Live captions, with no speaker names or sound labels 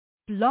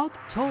Blog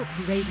Talk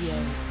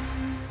Radio.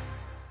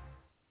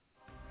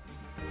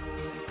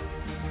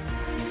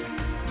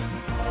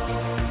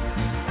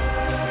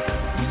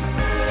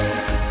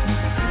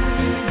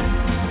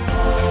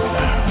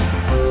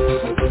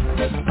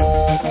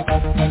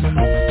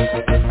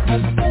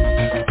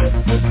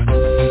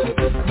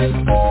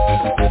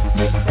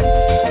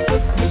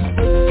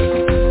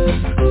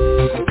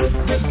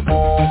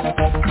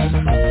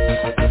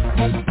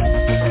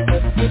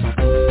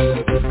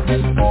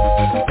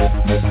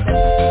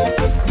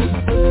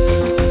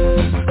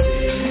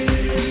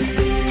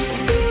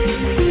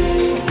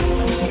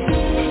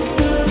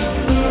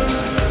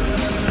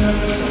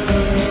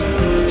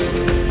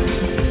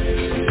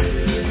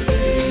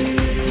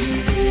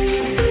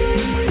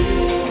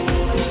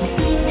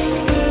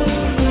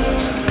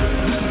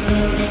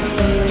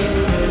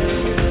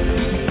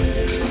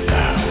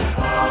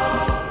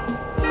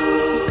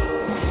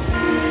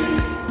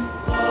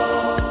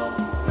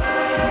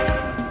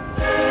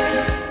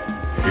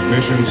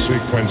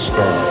 Sequence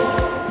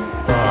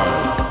start.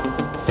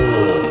 5, 4,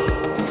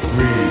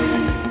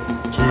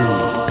 3, 2,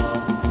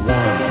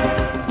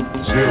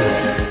 1, 0.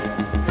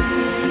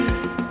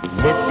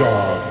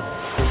 Liftoff.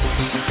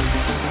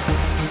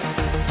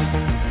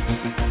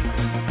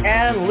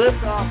 And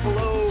liftoff.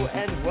 Hello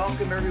and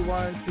welcome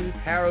everyone to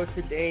Tarot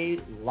Today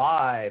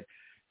Live,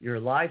 your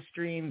live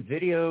stream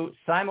video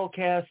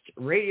simulcast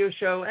radio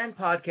show and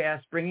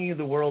podcast bringing you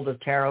the world of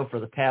tarot for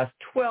the past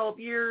 12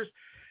 years.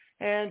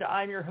 And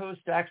I'm your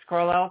host, Dax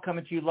Carlisle,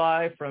 coming to you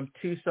live from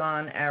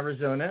Tucson,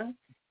 Arizona.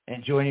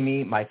 And joining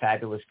me, my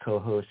fabulous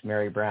co-host,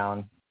 Mary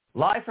Brown,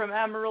 live from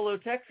Amarillo,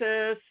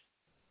 Texas.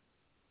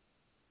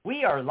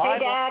 We are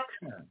live. Hey, Dax.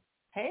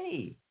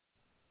 Hey,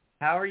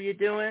 how are you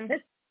doing?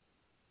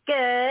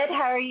 Good.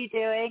 How are you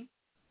doing?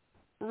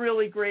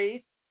 Really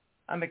great.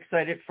 I'm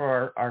excited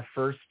for our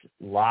first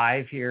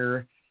live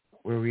here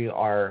where we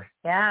are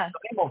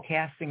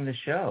simulcasting the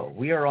show.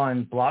 We are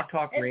on Blog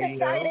Talk Radio. It's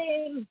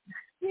exciting.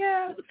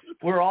 Yeah,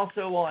 we're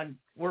also on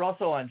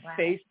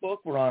Facebook.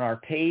 We're on our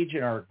page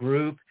and our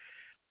group.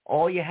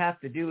 All you have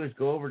to do is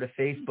go over to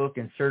Facebook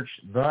and search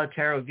The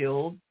Tarot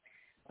Guild.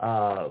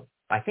 I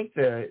think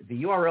the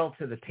URL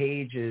to the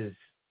page is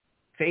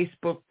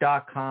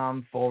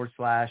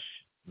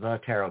facebook.com/The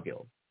Tarot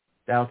Guild.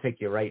 That'll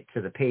take you right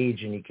to the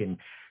page, and you can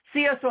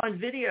see us on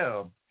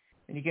video.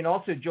 And you can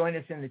also join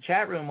us in the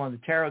chat room on the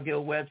Tarot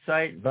Guild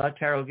website,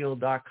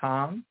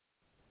 thetarotguild.com.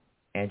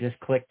 And just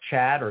click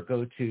chat or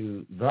go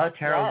to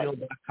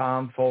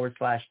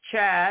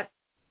thetarotguild.com/chat.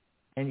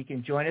 And you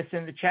can join us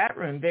in the chat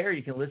room there.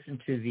 You can listen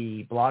to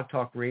the Blog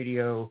Talk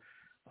Radio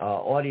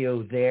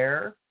audio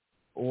there,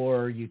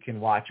 or you can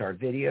watch our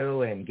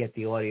video and get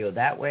the audio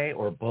that way,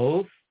 or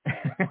both.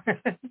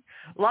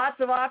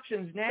 Lots of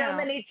options now. So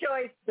many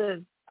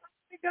choices.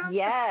 Oh,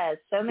 yes,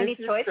 so many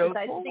choices. So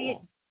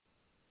cool.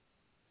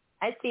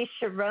 I see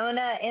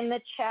Sharona in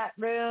the chat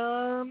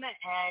room,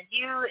 and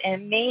you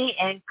and me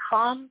and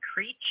Calm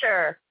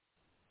Creature.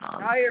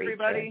 Hi,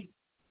 everybody.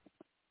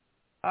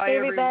 Hi,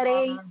 everybody.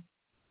 Everyone.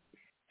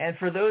 And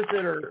for those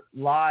that are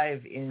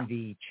live in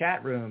the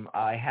chat room,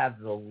 I have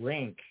the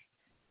link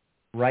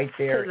right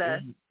there in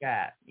the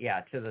chat.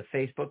 Yeah, to the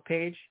Facebook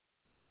page.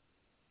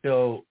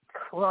 So,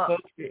 cool.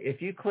 Folks,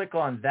 if you click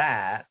on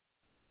that,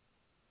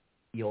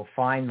 you'll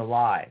find the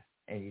live.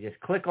 And you just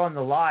click on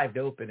the live to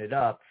open it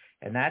up.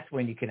 And that's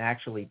when you can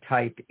actually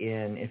type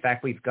in. In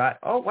fact, we've got,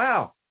 oh,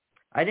 wow,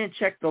 I didn't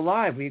check the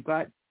live. We've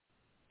got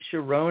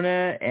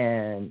Sharona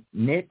and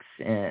Nix,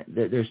 and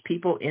there's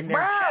people in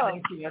there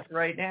chatting to us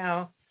right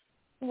now.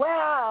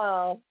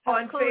 Wow.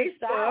 On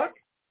Facebook.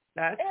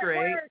 That's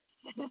great.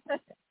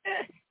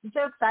 It's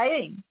so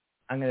exciting.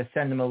 I'm going to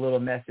send them a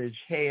little message.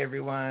 Hey,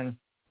 everyone.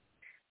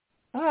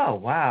 Oh,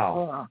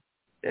 wow.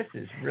 Cool. This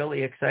is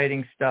really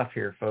exciting stuff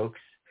here, folks.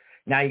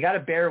 Now, you got to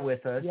bear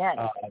with us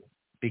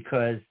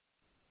because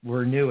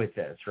we're new at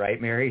this,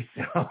 right, Mary?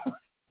 So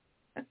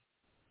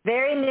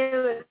very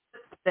new at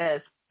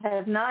this.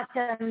 Have not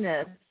done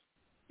this.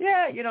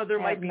 Yeah, there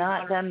might be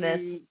not done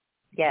this.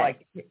 Yes.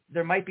 Like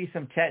there might be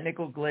some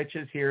technical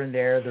glitches here and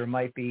there. There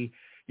might be,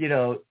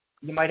 you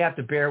might have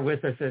to bear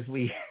with us as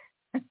we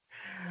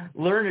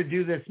learn to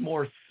do this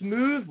more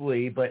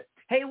smoothly. But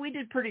hey, we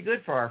did pretty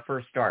good for our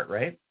first start,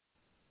 right?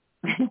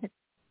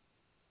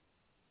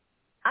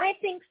 I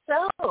think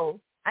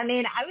so. I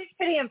mean, I was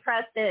pretty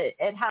impressed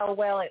at how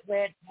well it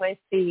went with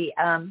the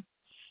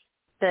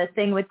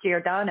thing with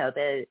Giordano,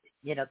 that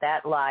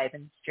live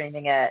and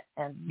streaming it.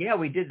 And yeah,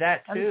 we did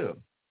that too.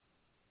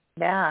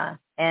 Yeah,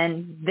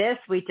 and this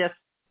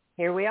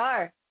here we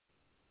are.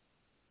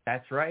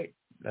 That's right.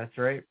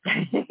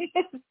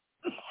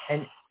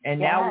 And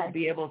now you'll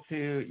be able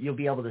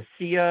to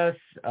see us.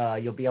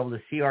 You'll be able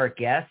to see our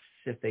guests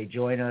if they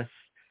join us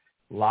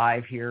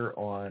live here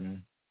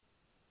on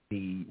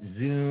the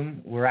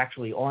Zoom. We're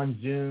actually on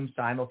Zoom,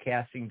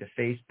 simulcasting to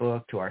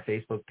Facebook, to our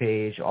Facebook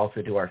page,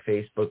 also to our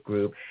Facebook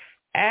group,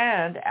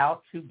 and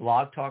out to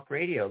Blog Talk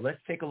Radio.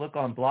 Let's take a look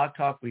on Blog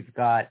Talk. We've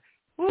got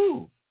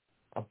a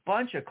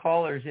bunch of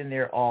callers in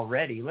there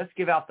already. Let's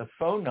give out the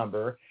phone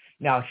number.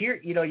 Now here,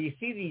 you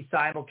see these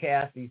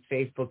simulcasts, these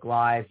Facebook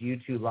Lives,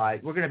 YouTube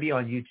Lives. We're going to be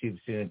on YouTube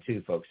soon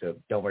too, folks, so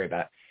don't worry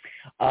about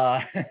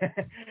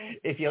it.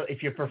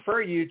 If you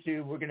prefer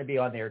YouTube, we're going to be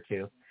on there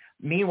too.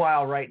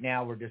 Meanwhile, right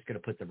now, we're just going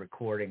to put the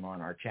recording on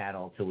our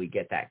channel till we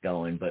get that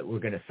going, but we're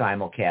going to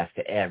simulcast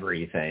to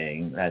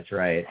everything. That's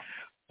right.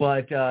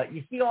 But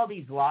you see all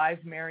these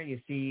lives, Mary.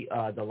 You see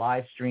the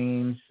live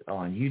streams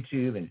on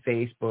YouTube and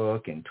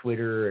Facebook and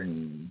Twitter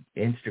and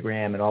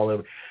Instagram and all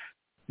over.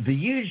 The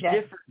huge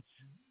difference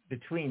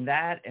between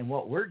that and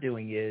what we're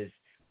doing is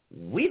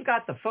we've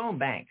got the phone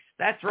banks.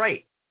 That's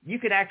right. You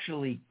could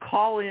actually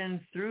call in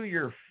through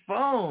your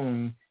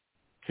phone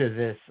to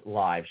this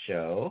live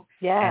show.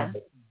 Yeah. And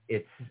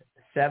it's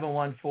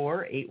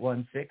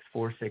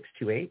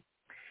 714-816-4628.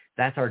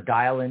 That's our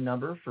dial-in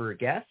number for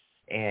guests.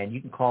 And you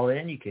can call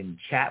in. You can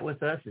chat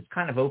with us. It's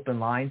kind of open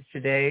lines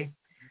today.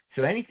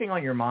 So anything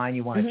on your mind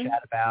you want to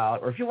chat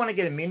about, or if you want to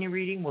get a mini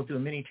reading, we'll do a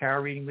mini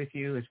tarot reading with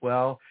you as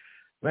well.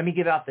 Let me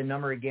give out the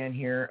number again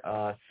here,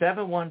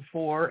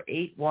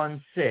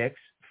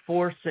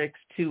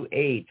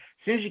 714-816-4628. As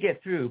soon as you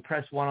get through,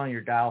 press 1 on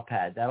your dial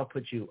pad. That'll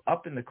put you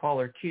up in the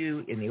caller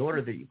queue in the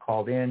order that you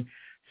called in,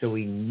 so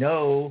we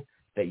know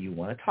that you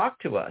want to talk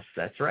to us.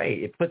 That's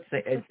right.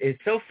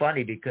 It's so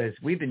funny because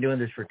we've been doing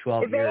this for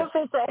 12 years. It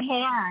raises a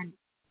hand.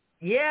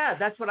 Yeah,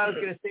 that's what I was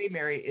going to say,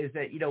 Mary, is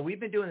that, we've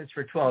been doing this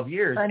for 12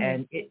 years,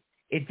 and it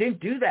didn't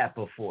do that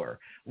before.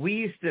 We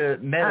used to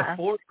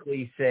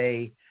metaphorically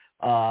say,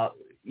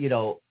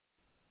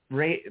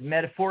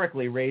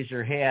 metaphorically raise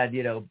your hand,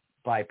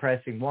 by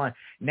pressing 1.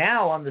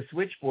 Now on the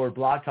switchboard,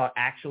 Blog Talk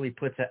actually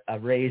puts a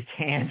raised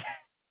hand.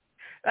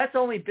 That's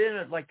only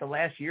been like the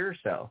last year or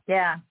so.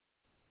 Yeah.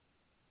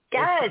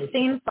 Yeah, it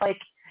seems like,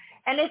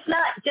 and it's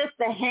not just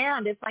a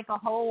hand, it's like a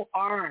whole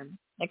arm,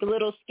 like a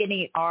little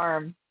skinny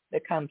arm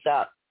that comes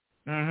up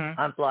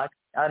on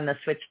the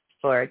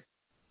switchboard.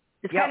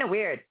 It's kind of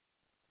weird.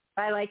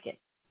 I like it.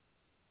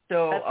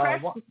 So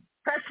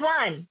press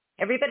 1.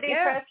 Everybody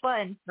press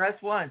 1.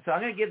 Press 1. So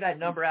I'm going to give that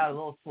number out a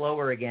little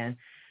slower again,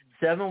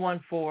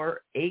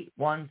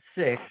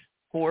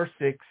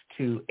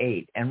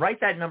 714-816-4628. And write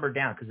that number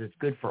down because it's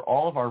good for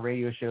all of our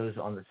radio shows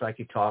on the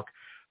Psychic Talk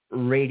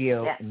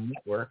Radio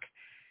Network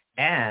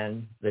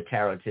and the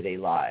Tarot Today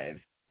Live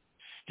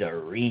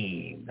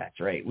stream. That's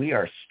right. We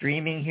are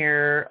streaming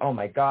here. Oh,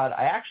 my God.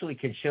 I actually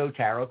can show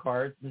tarot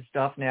cards and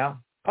stuff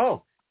now.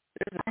 Oh,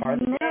 there's a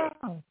card of the day.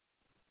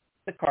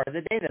 The card of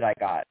the day that I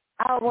got.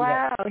 Oh,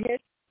 wow. Can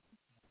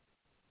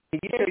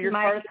you show your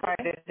my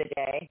card of the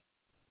day?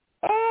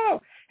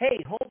 Oh,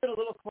 hey, hold it a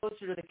little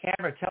closer to the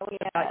camera. Tell us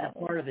about your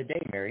card of the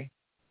day, Mary.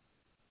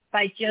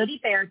 By Jody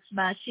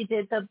Bergsma. She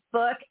did the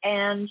book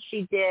and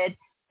she did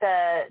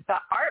the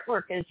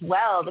artwork as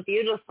well, the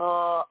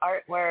beautiful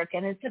artwork,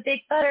 and it's a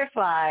big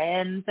butterfly.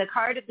 And the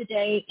card of the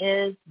day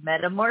is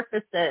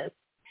Metamorphosis.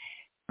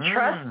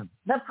 Trust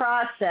the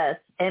process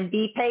and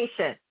be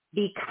patient.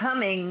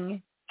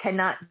 Becoming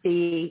cannot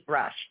be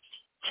rushed.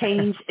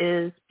 Change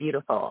is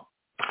beautiful.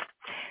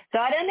 So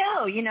I don't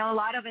know, a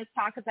lot of us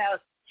talk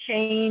about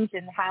change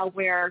and how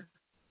we're,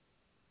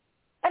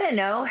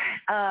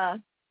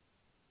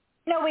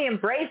 we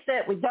embrace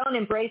it. We don't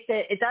embrace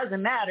it. It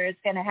doesn't matter. It's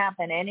going to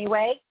happen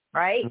anyway,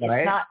 right?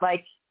 It's not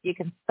like you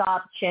can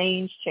stop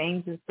change.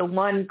 Change is the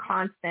one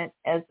constant,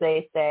 as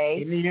they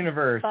say. In the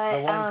universe, but,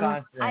 the one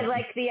constant. I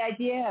like the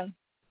idea,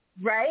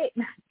 right?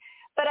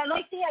 But I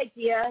like the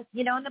idea,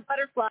 and the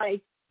butterfly,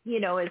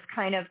 is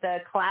kind of the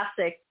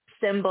classic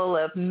symbol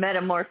of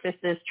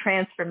metamorphosis,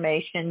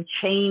 transformation,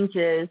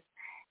 changes.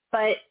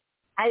 But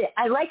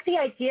I like the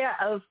idea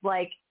of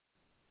like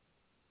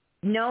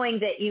knowing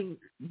that you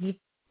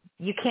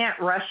can't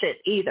rush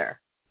it either.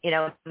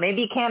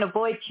 Maybe you can't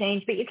avoid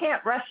change, but you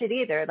can't rush it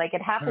either. Like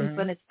it happens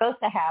when it's supposed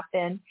to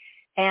happen.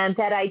 And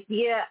that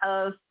idea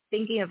of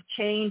thinking of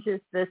change as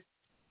this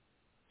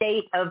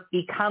state of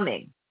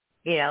becoming,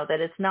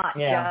 that it's not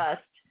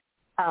just,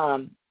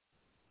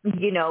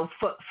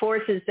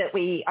 forces that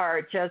we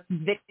are just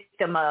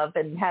victim of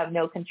and have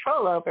no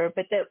control over,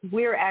 but that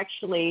we're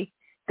actually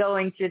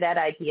going through that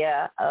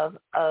idea of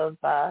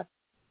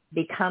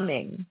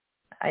becoming.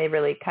 I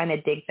really kind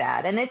of dig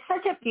that. And it's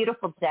such a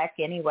beautiful deck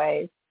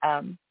anyways,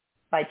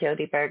 by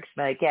Jody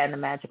Bergsma. Again, the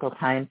Magical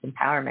Times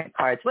Empowerment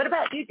cards. What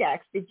about you,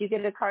 Dex? Did you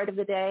get a card of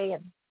the day?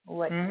 And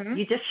what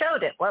you just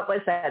showed it. What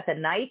was that? The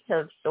Knight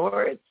of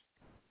Swords?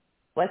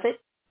 Was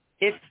it?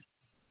 It's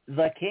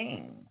the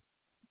King.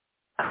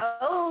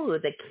 Oh,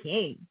 the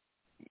King.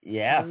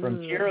 Yeah,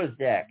 from Chiro's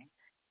deck.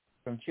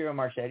 From Ciro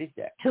Marchetti's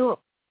deck.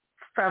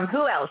 From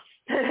who else?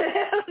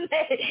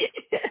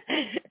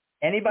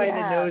 Anybody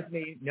that knows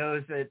me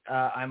knows that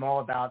I'm all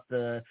about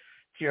the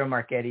Ciro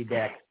Marchetti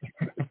deck.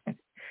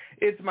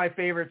 It's my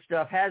favorite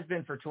stuff. Has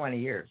been for 20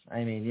 years.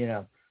 I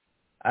mean,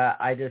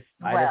 I just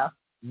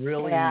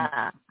really.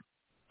 Yeah.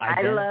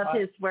 I love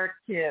his work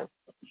too.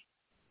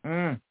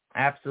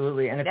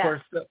 Absolutely, and of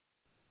course, so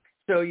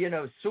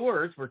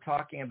swords. We're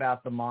talking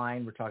about the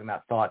mind. We're talking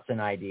about thoughts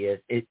and ideas.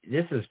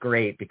 This is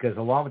great because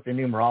along with the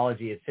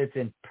numerology, it fits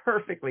in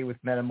perfectly with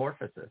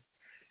metamorphosis,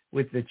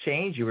 with the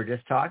change you were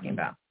just talking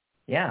about.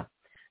 Yeah,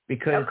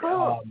 because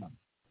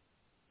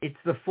it's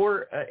the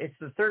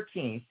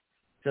 13th,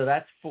 so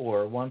that's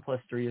 4. 1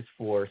 + 3 is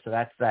 4, so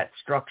that's that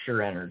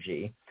structure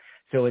energy.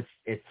 So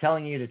it's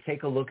telling you to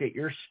take a look at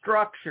your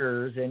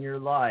structures in your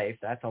life.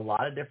 That's a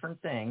lot of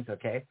different things,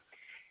 okay?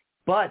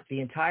 But the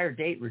entire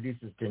date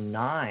reduces to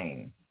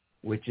 9,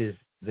 which is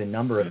the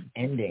number of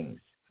endings.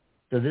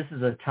 So this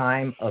is a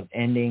time of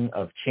ending,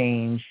 of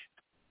change.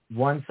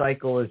 One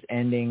cycle is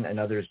ending,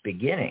 another is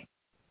beginning,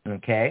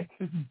 okay?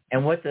 Mm-hmm.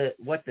 And what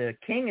the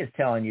king is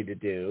telling you to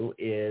do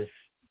is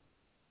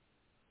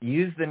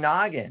use the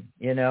noggin,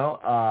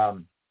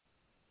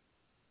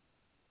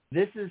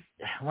 This is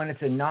when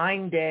it's a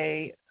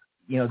 9-day,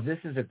 this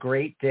is a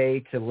great day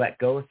to let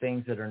go of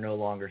things that are no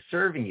longer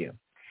serving you.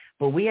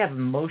 But we have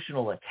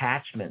emotional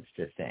attachments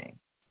to things.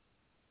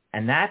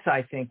 And that's,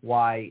 I think,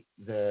 why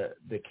the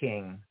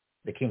king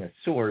of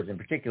swords in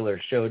particular,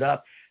 showed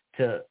up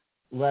to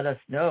let us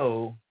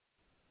know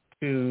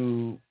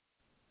to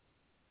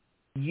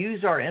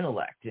use our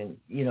intellect and,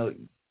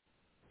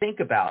 think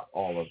about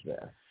all of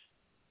this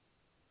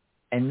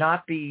and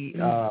not be,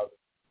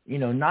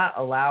 not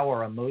allow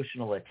our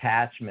emotional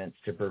attachments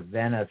to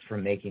prevent us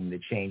from making the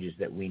changes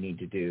that we need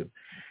to do.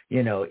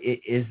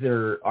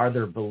 Are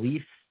there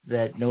beliefs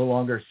that no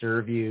longer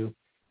serve you?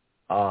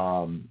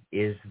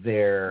 Is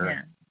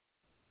there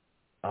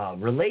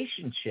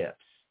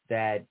relationships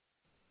that,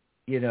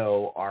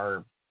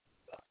 are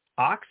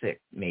toxic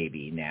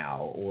maybe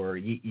now, or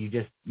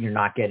you're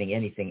not getting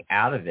anything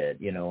out of it,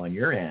 on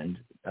your end,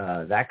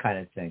 that kind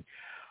of thing.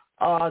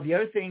 The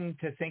other thing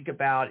to think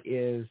about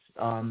is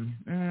one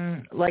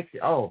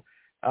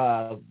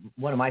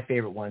of my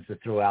favorite ones to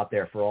throw out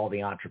there for all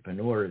the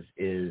entrepreneurs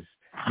is,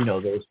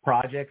 those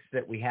projects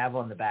that we have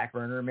on the back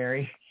burner,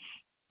 Mary.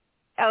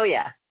 Oh,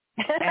 yeah.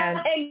 And,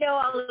 I know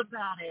all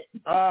about it.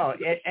 Oh,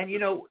 and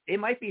it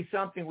might be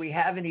something we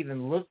haven't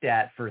even looked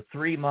at for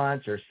 3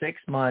 months or 6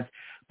 months,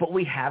 but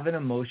we have an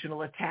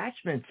emotional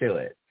attachment to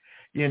it,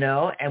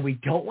 and we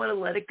don't want to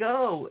let it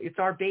go. It's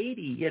our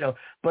baby,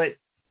 but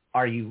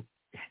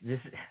this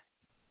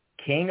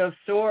King of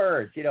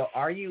Swords,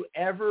 are you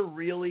ever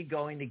really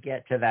going to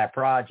get to that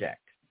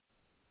project?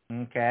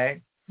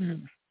 Okay.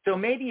 Mm-hmm. So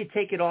maybe you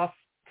take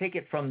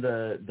it from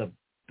the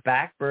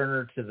back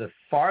burner to the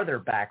farther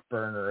back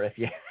burner, if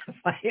you,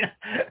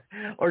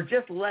 or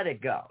just let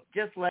it go.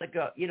 Just let it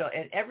go.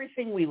 And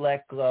everything we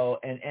let go,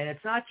 and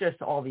it's not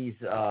just all these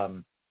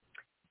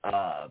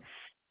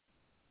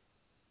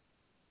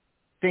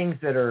things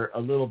that are a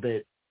little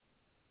bit,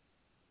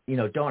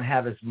 don't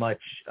have as much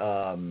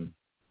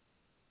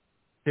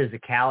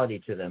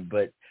physicality to them,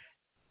 but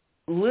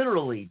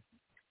literally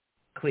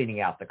cleaning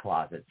out the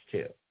closets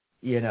too.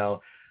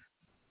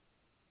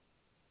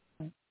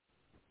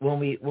 When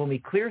we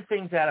clear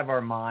things out of our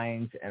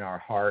minds and our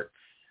hearts,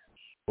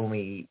 when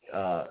we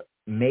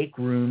make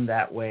room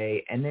that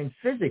way, and then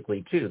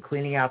physically too,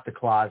 cleaning out the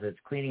closets,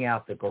 cleaning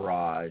out the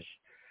garage,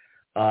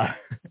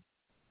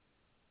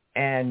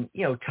 and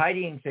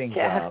tidying things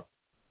up,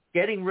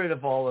 getting rid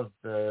of all of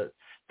the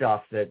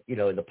stuff that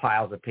the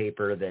piles of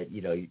paper that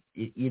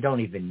you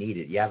don't even need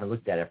it. You haven't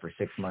looked at it for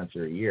 6 months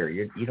or a year.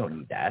 You don't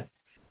need that.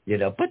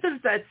 But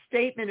there's that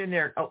statement in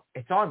there. Oh,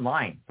 it's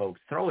online, folks.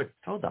 Throw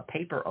the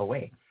paper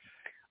away.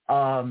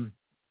 When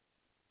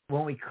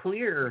we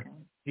clear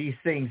these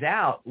things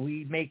out,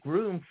 we make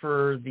room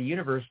for the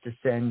universe to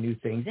send new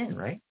things in,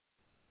 right?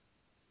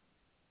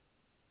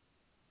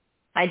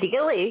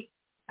 Ideally.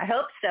 I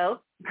hope so.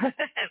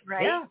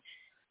 Right? Yeah.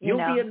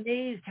 You'll be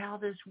amazed how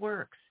this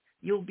works.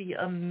 You'll be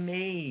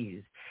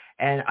amazed.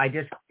 And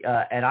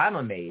I'm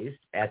amazed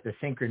at the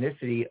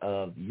synchronicity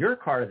of your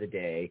card of the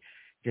day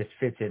just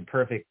fits in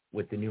perfect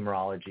with the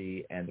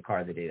numerology and the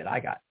card of the day that I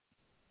got.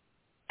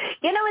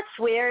 It's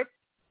weird.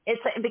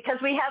 It's because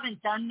we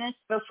haven't done this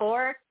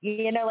before,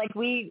 we've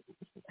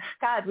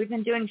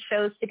been doing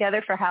shows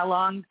together for how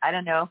long? I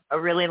don't know, a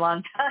really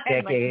long time,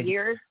 Decade. Like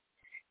years,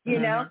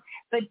 mm-hmm.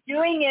 But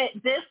doing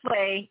it this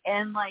way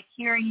and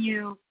hearing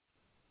you,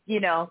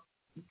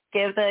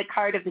 give the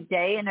card of the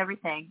day and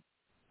everything,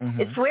 mm-hmm.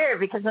 It's weird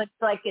because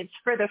it's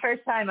for the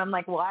first time I'm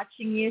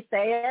watching you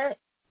say it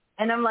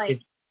and I'm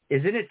like,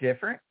 isn't it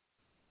different?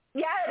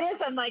 Yeah, it is.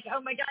 I'm like,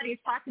 oh my God, he's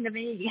talking to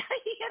me. Okay,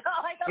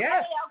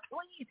 yeah.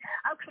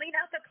 I'll clean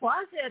out the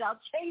closet. I'll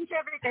change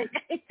everything.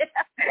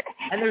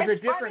 And there's a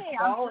different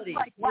quality.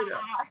 Wow.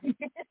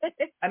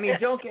 I mean,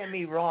 don't get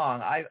me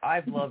wrong.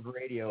 I've loved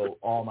radio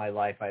all my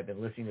life. I've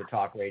been listening to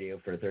talk radio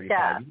for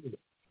 35 years.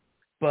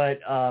 But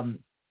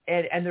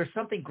and there's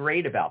something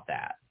great about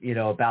that.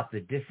 About the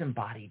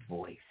disembodied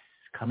voice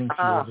coming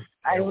through.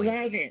 I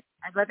love it.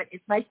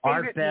 It's my favorite.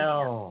 Art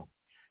Bell.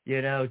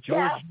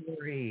 George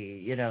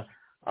Murray.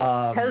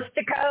 Coast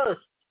to coast,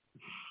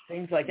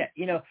 things like that,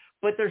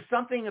 but there's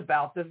something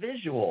about the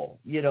visual,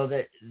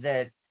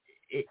 that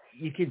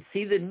you can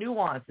see the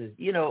nuances,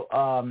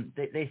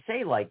 they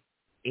say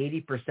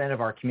 80%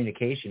 of our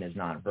communication is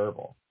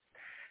nonverbal.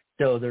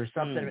 So there's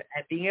something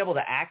at being able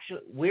to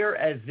we're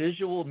a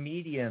visual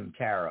medium,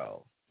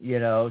 Tarot,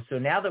 so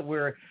now that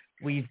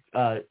we've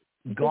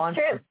gone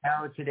from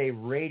Tarot Today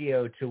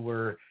Radio to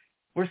where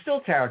we're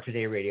still Tarot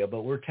Today Radio,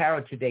 but we're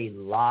Tarot Today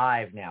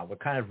Live now. We're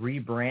kind of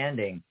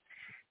rebranding,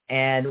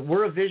 and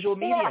we're a visual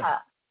medium. Yeah.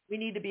 We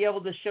need to be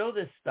able to show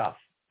this stuff.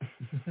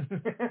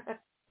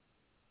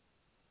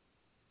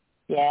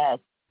 Yes.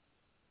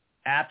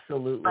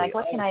 Absolutely. Like,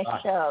 what can I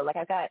show? Like,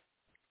 I've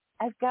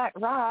got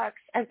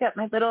rocks. I've got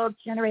my little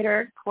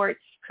generator quartz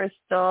crystal.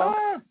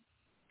 Ah.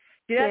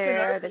 See, that's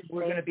there, another thing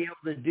we're going to be able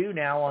to do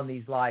now on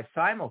these live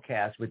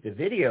simulcasts with the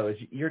videos.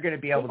 You're going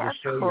to be able to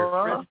show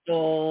your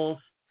crystals.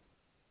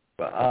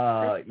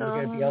 You're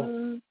going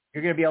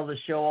to be able to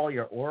show all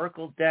your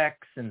oracle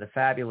decks and the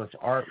fabulous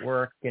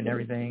artwork and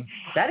everything.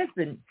 That is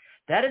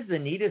the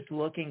neatest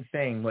looking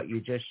thing, what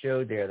you just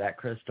showed there, that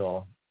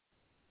crystal.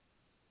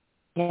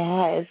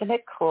 Yeah, isn't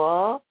it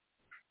cool?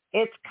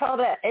 It's called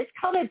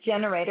a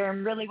generator,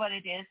 and really what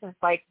it is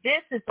like,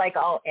 this is like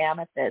all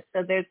amethyst.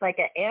 So there's like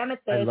an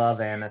amethyst. I love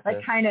amethyst.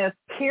 Like kind of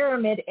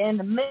pyramid in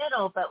the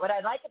middle. But what I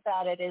like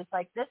about it is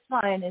like this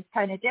one is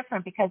kind of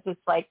different because it's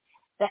like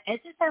the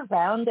edges are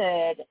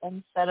rounded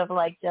instead of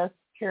like just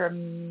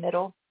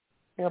pyramidal,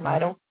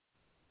 however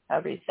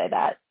you say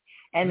that.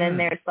 And then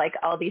there's like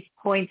all these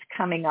points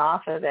coming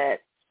off of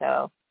it.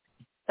 So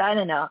I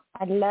don't know.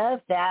 I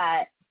love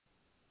that.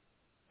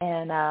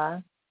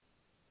 And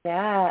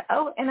yeah.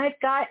 Oh, and I've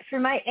got, for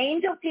my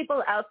angel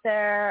people out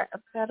there, I've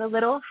got a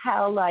little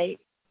howlite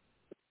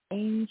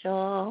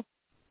angel,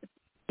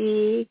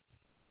 the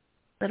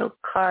little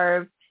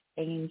carved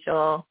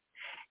angel.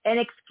 And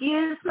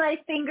excuse my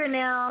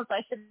fingernails.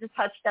 I should have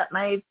touched up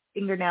my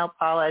fingernail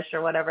polish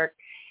or whatever.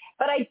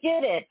 But I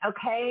didn't,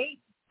 okay?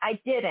 I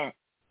didn't.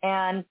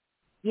 And,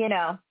 you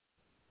know.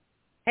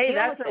 Hey,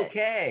 that's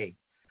okay.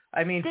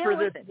 I mean, for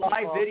this live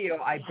people.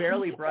 video, I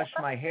barely brushed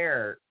my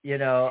hair, you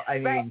know. I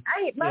mean, right.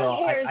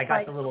 I got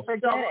like, the little stuff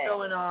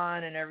going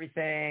on and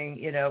everything,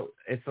 you know.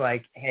 It's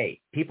like, hey,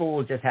 people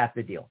will just have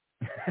to deal.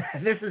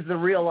 This is the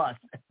real us.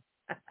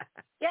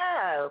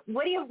 Yeah.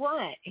 What do you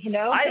want? You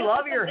know. I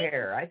love your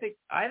hair. I think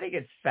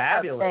it's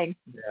fabulous. Oh, thanks.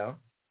 You know?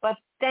 But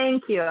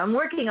thank you. I'm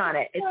working on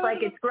it. It's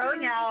like it's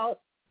growing out.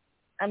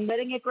 I'm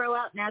letting it grow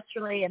out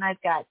naturally, and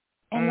I've got.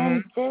 And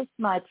then this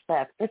much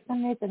left. For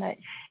some reason,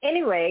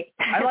 anyway.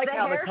 I like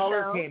how the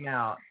color came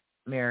out,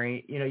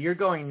 Mary. You know, you're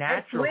going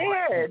natural. It's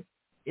weird.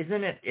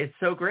 Isn't it? It's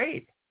so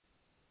great.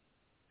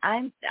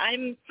 I'm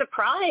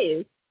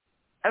surprised.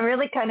 I'm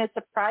really kind of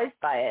surprised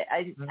by it.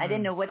 I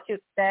didn't know what to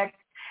expect.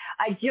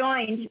 I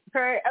joined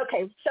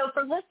so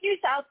for listeners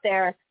out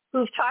there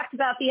who've talked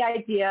about the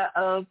idea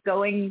of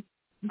going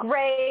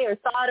gray or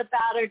thought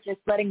about it, just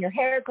letting your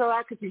hair grow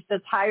out because you're so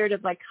tired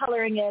of like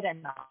coloring it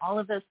and all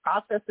of those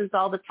processes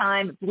all the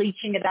time,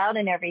 bleaching it out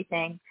and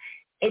everything.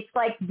 It's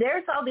like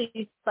there's all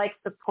these like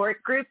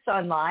support groups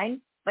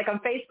online, like on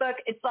Facebook.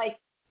 It's like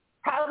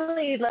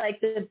probably like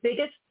the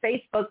biggest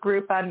Facebook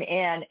group I'm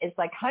in is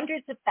like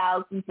hundreds of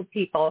thousands of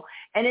people,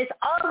 and it's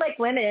all like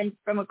women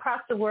from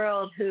across the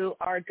world who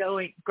are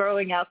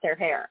growing out their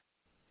hair.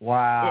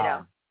 Wow! You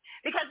know,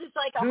 because it's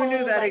like who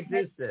knew that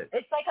existed?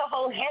 It's like a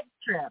whole head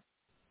trip.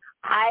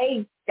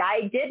 I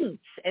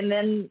didn't, and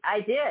then I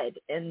did,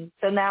 and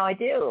so now I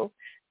do.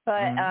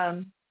 But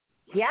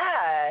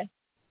yeah,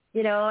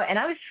 you know, and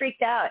I was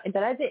freaked out.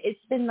 But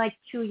it's been like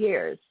 2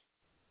 years.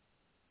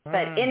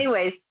 But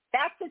anyways,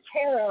 back to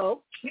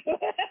tarot.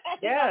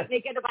 Yeah,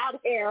 thinking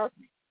about hair.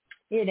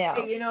 You know.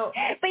 Hey, you know.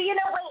 But you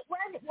know,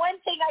 one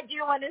thing I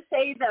do want to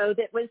say though,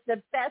 that was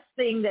the best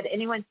thing that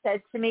anyone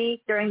said to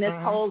me during this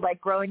whole like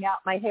growing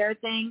out my hair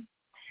thing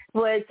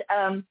was.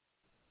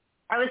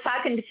 I was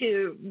talking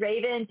to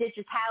Raven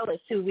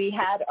Digitalis, who we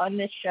had on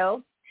this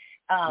show.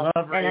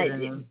 Love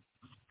Raven. And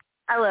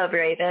I love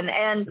Raven.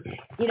 And,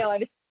 you know,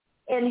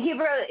 and he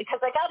wrote,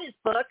 because I got his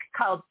book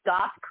called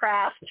Goth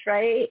Craft,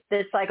 right?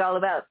 That's like all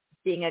about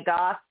being a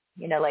goth,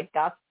 you know, like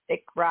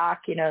gothic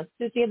rock, you know,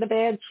 Susie and the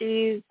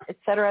Banshees, et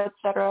cetera,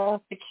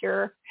 The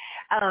Cure,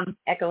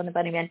 Echo and the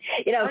Bunnymen.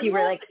 You know, if you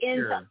were like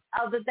into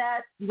all of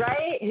that,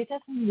 right? Who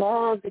doesn't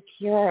love The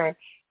Cure?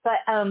 But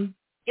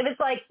it was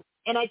like,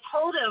 and I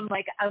told him,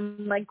 like,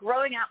 I'm, like,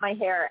 growing out my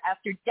hair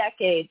after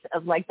decades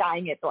of, like,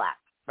 dyeing it black,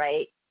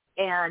 right?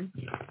 And,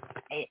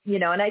 you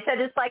know, and I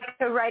said it's like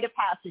a rite of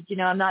passage. You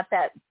know, I'm not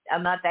that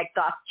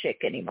goth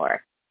chick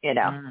anymore, you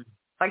know.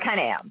 I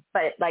kind of am,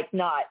 but, like,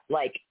 not,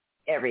 like,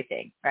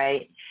 everything,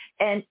 right?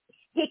 And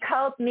he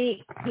called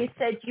me. He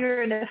said,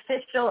 you're an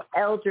official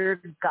elder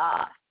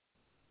goth.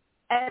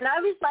 And I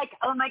was like,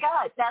 oh, my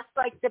God, that's,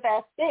 like, the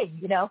best thing,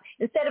 you know.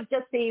 Instead of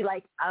just being,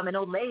 like, I'm an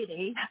old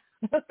lady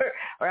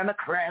or I'm a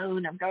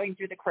crone, I'm going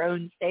through the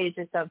crone stage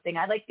or something.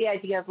 I like the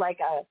idea of, like,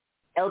 a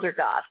elder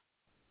goth.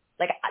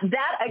 Like,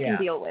 that I can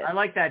deal with. I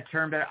like that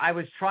term, but I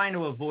was trying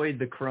to avoid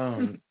the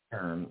crone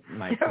term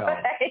myself.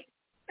 Right?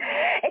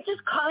 It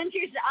just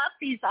conjures up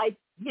these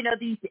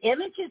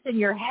images in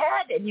your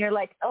head, and you're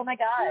like, oh, my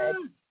God.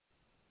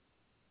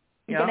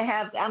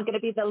 I'm going to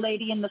be the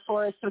lady in the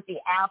forest with the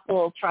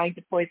apple trying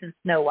to poison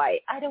Snow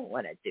White. I don't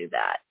want to do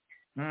that.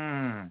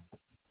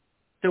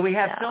 So we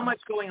have so much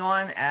going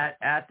on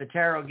at the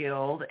Tarot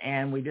Guild,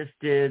 and we just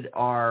did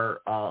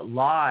our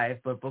live.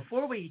 But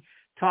before we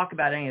talk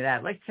about any of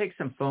that, let's take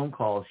some phone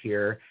calls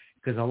here.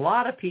 because a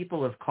lot of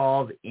people have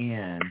called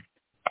in.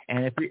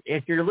 And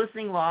if you're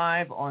listening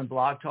live on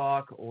Blog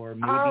Talk, or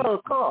maybe,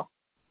 cool.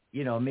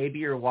 Maybe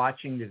you're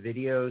watching the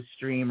video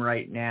stream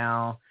right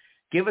now,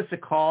 give us a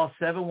call,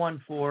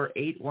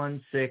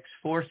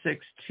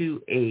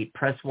 714-816-4628.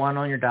 Press 1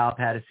 on your dial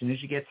pad as soon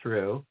as you get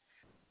through.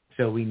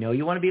 So we know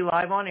you want to be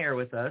live on air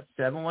with us,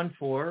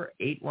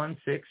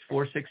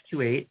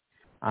 714-816-4628.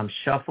 I'm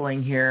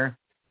shuffling here.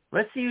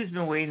 Let's see who's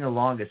been waiting the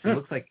longest. It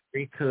looks like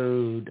area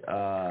code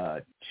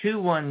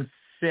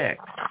 216.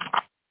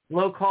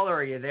 Hello, caller,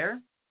 are you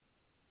there?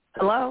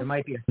 Hello? There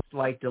might be a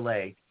slight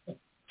delay.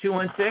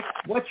 216,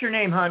 what's your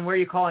name, hon? Where are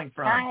you calling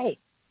from? Hi.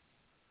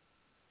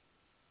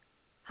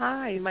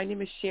 Hi, my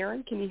name is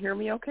Sharon. Can you hear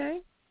me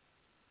okay?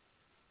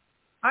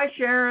 Hi,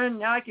 Sharon.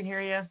 Now I can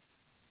hear you.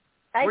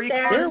 Hi, Where are you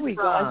Sharon. calling There we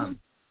go. from?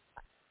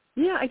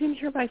 Yeah, I didn't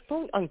hear my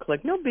phone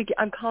unclick. No big.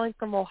 I'm calling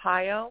from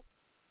Ohio.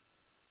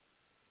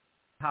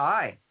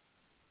 Hi.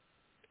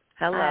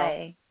 Hello.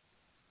 Hi.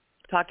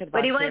 Talking about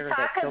What do you want hair. to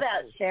talk That's so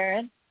about, funny.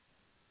 Sharon?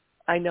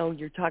 I know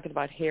you're talking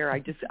about hair. I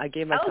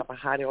gave myself a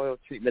hot oil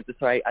treatment,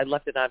 so I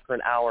left it on for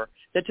an hour.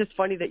 That's just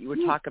funny that you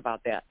would talk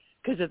about that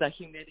because of the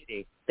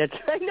humidity.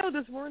 I know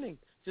this morning,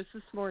 just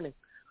this morning.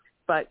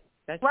 But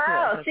that's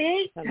Wow, cool.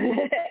 see?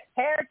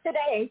 Hair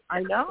today.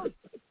 I know.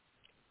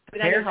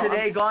 But Hair anyhow,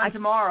 today, gone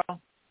tomorrow.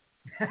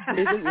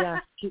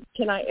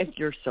 Can I? If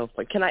you're so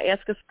funny, can I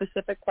ask a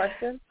specific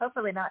question?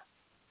 Hopefully not.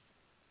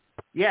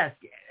 Yes,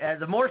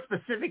 the more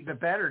specific, the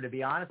better, to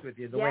be honest with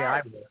you, the way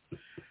I would.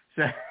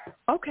 So,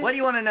 okay. What do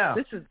you want to know?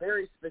 This is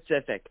very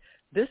specific.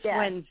 This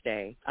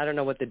Wednesday, I don't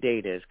know what the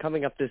date is,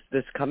 coming up this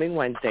coming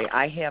Wednesday,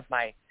 I have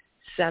my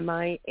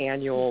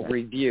semi-annual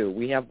review.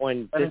 We have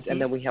one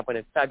and then we have one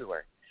in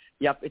February.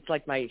 Yep, it's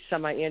like my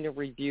semi-annual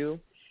review.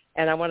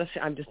 And I want to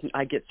say,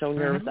 I get so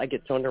nervous. I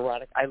get so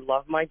neurotic. I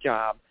love my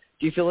job.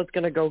 Do you feel it's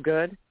going to go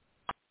good?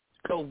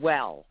 Go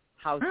well.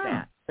 How's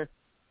that? That's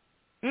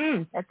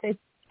it.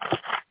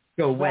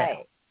 Go well.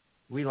 Right.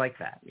 We like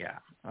that, yeah.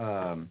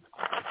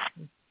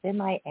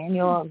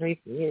 Semi-annual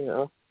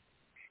review.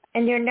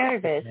 And you're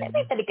nervous.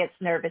 Everybody gets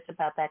nervous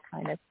about that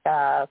kind of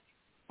stuff.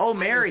 Oh,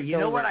 Mary, you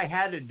know what I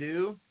had to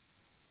do?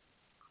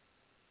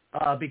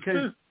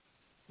 Because,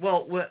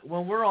 well,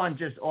 when we're on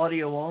just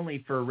audio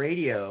only for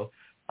radio,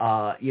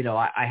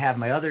 I have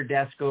my other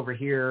desk over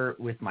here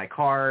with my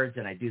cards,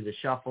 and I do the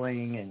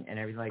shuffling and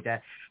everything like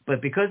that.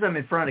 But because I'm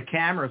in front of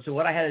camera, so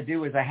what I had to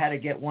do is I had to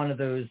get one of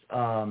those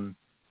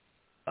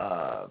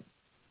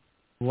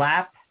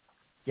lap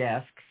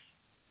desks.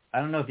 I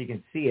don't know if you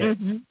can see it.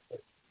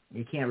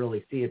 You can't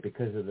really see it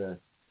because of the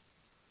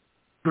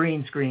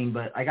green screen,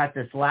 but I got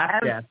this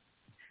lap desk,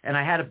 and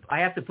I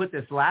have to put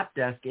this lap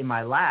desk in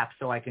my lap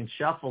so I can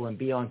shuffle and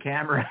be on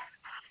camera.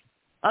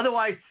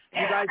 Otherwise,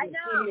 you guys would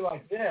see me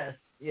like this,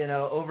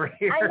 over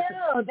here. I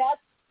know.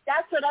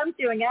 That's what I'm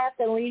doing. I have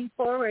to lean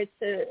forward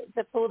to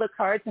pull the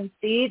cards and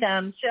see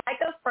them. Should I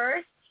go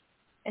first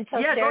and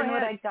tell Sharon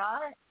what I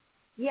got?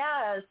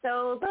 Yeah.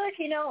 So look,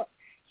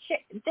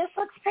 this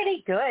looks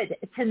pretty good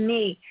to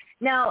me.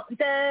 Now,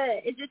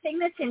 the thing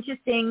that's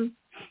interesting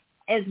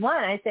is,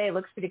 one, I say it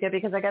looks pretty good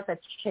because I got the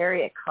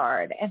Chariot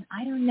card. And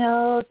I don't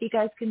know if you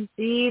guys can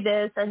see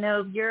this. I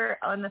know you're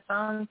on the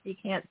phone, so you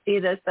can't see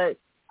this, but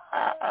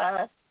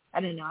I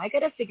don't know. I got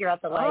to figure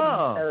out the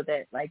lighting so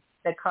that,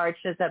 the card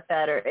shows up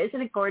better.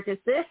 Isn't it gorgeous?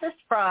 This is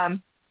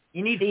from...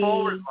 You need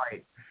forward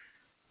light.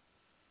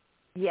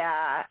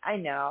 Yeah, I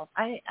know.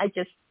 I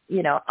just...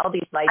 all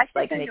these lights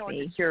make me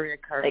the Chariot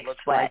card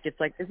looks sweat. like. It's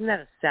like, isn't that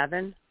a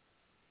 7?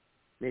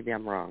 Maybe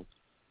I'm wrong.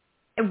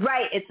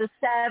 Right, it's a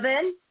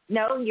 7.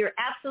 No, you're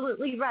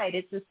absolutely right.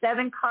 It's a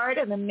 7 card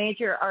of the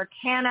major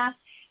arcana.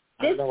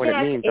 This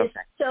deck is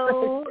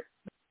so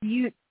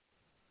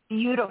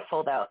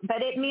beautiful, though.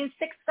 But it means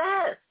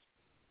success.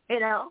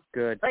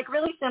 Good.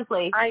 Really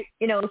simply,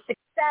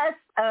 success.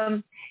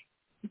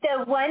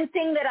 The one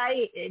thing that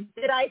I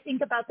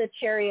think about the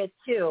Chariot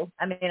too,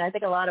 I mean, I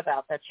think a lot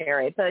about the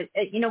Chariot, but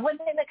one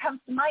thing that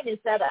comes to mind is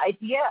that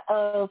idea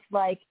of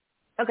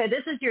okay,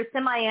 this is your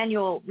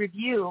semi-annual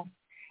review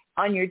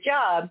on your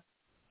job,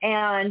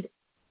 and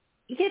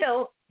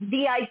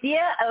the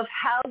idea of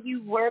how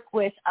you work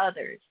with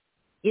others,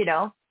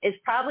 is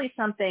probably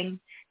something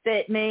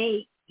that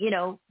may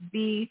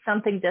be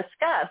something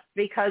discussed,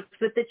 because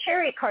with the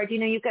Chariot card,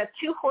 you've got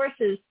 2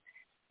 horses.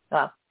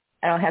 Well,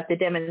 I don't have to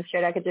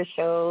demonstrate. I could just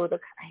show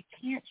I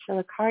can't show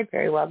the card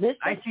very well.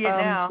 I see it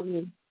now.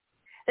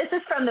 This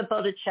is from the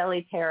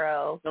Botticelli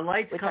Tarot. The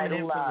light's coming in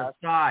from the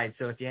side,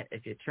 so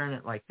if you turn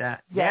it like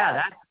that,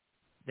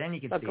 then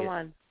you can see it. Go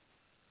on.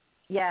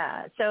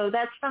 Yeah, so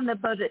that's from the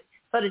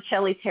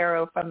Botticelli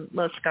Tarot from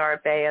Lo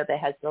Scarabeo that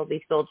has all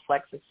these gold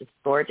flexes. It's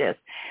gorgeous.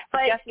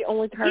 But that's the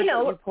only card that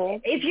you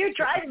pull? If you're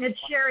driving a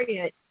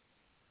Chariot,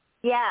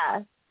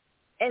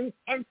 and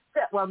so,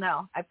 well,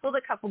 no, I pulled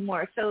a couple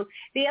more. So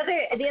the other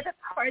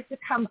cards that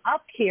come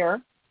up here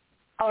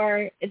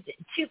are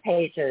 2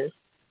 pages.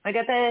 I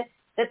got the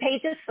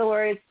Page of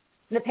Swords,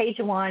 the Page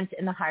of Wands,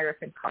 and the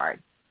Hierophant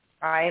card.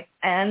 All right,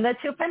 and the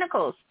 2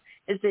 Pentacles.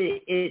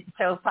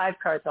 So 5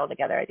 cards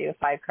altogether. I do a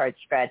 5-card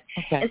spread.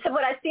 Okay. And so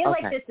what I feel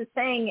like this is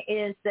saying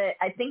is that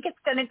I think it's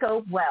going to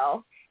go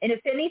well. And if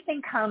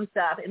anything comes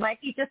up, it might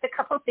be just a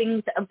couple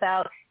things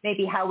about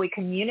maybe how we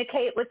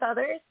communicate with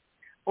others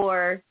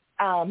or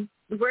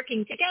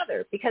working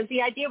together. Because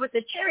the idea with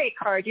the chariot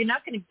card, you're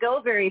not going to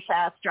go very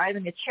fast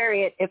driving a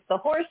chariot if the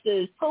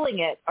horses pulling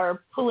it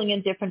are pulling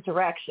in different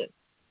directions.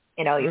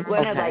 You know, you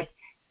want to like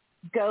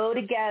go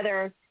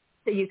together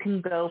so you can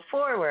go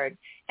forward.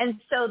 And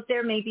so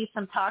there may be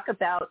some talk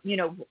about, you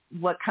know,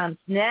 what comes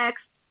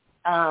next.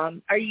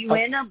 Are you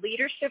in a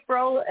leadership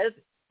role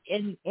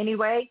in any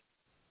way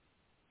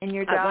in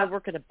your job? I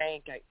work at a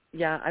bank.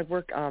 I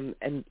work,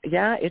 and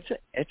yeah,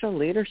 it's a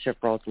leadership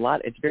role.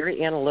 It's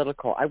very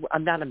analytical.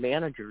 I'm not a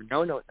manager.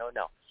 No.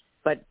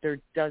 But there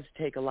does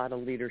take a lot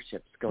of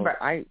leadership skills.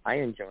 Right. I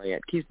enjoy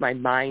it. Keeps my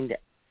mind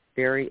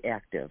very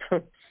active.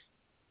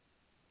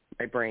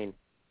 My brain.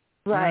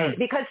 Right,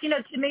 because, you know,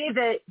 to me,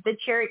 the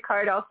chariot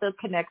card also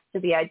connects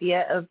to the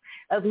idea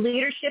of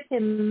leadership,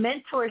 and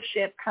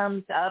mentorship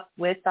comes up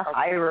with the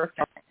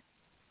Hierophant,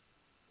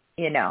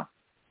 you know.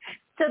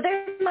 So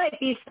there might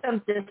be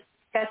some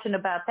discussion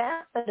about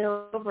that, but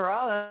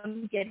overall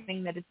I'm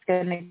getting that it's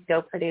going to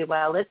go pretty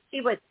well. Let's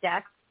see what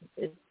Dax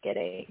is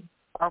getting.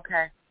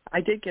 Okay.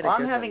 I did get a good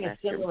I'm having one a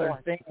similar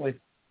thing with,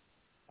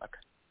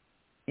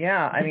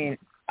 yeah, I mean,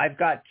 I've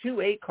got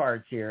 2 8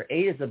 cards here.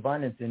 8 is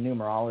abundance in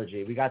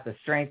numerology. We got the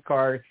strength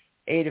card,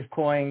 8 of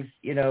coins.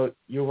 You know,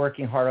 you're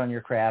working hard on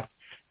your craft.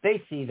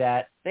 They see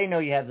that. They know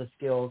you have the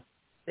skills.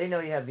 They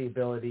know you have the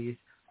abilities.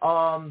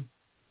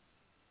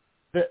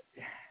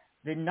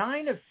 The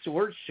 9 of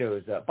swords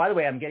shows up. By the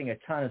way, I'm getting a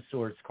ton of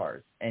swords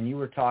cards. And you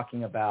were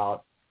talking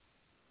about,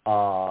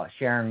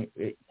 Sharon,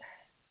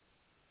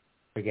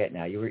 forget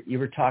now. You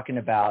were talking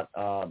about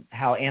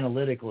how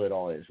analytical it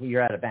all is. Well,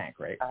 you're at a bank,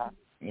 right?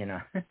 You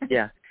know.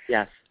 Yeah.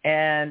 Yes.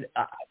 And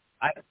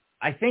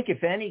I think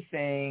if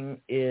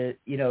anything, is,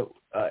 you know,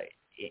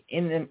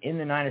 in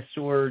the 9 of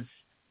Swords,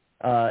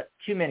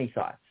 too many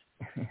thoughts,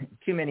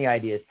 too many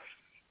ideas,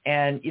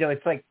 and you know,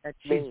 it's like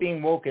she's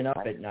being woken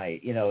up at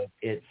night. You know,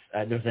 it's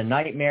there's a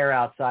nightmare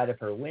outside of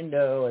her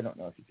window. I don't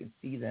know if you can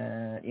see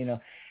that. You know,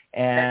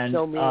 and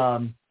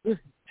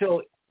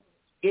so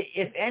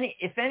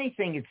if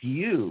anything, it's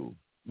you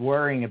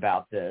worrying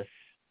about this,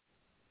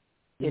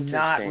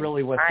 not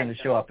really what's going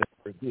to show up in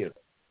the review.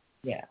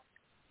 Yeah.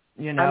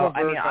 You know,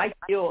 I mean, I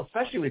feel,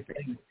 especially with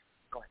things.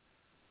 Go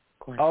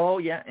ahead. Oh,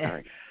 yeah.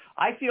 Right.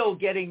 I feel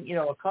getting, you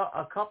know,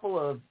 a couple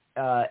of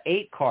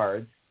 8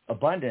 cards,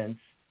 abundance,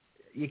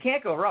 you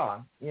can't go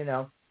wrong, you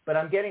know, but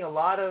I'm getting a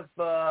lot of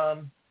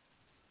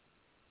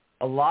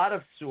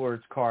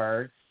swords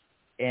cards,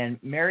 and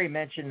Mary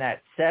mentioned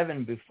that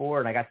 7 before,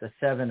 and I got the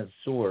 7 of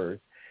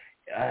swords.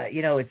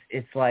 You know,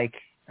 it's like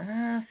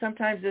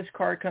sometimes this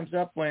card comes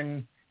up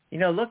when, you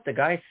know, look, the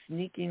guy's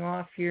sneaking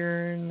off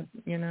here, and,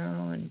 you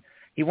know, and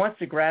he wants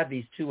to grab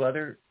these 2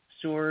 other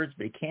swords,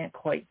 but he can't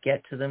quite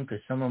get to them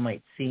because someone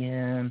might see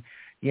him.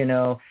 You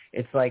know,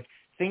 it's like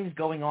things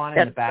going on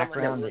in the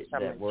background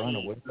that we're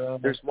unaware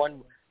of. There's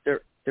one, there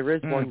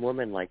is one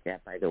woman like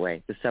that, by the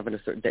way, the 7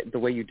 of swords, the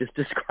way you just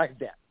described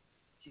that.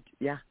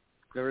 Yeah,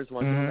 there is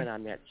one woman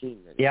on that team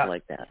that is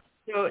like that.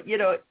 So, you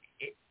know,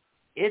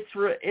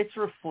 it's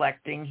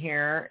reflecting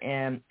here,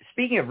 and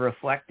speaking of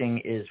reflecting,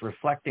 is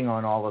reflecting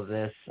on all of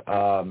this.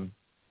 Go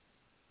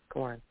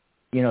on.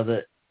 You know,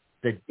 the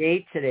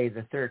date today,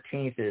 the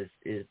 13th,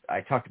 is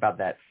I talked about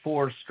that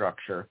 4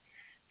 structure,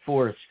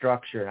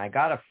 and I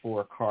got a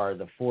 4 card,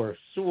 the 4 of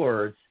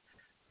swords,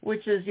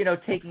 which is, you know,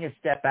 taking a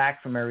step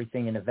back from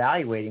everything and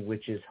evaluating,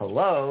 which is,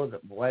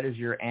 what is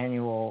your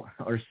annual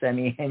or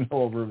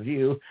semi-annual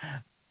review,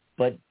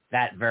 but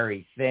that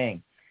very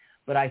thing.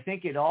 But I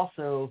think it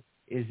also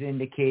is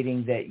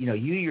indicating that, you know,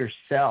 you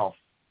yourself,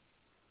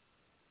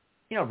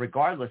 you know,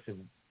 regardless of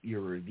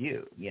your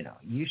review, you know,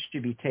 you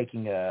should be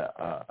taking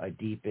a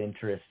deep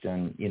interest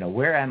in, you know,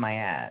 where am I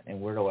at and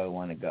where do I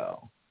want to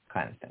go,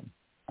 kind of thing.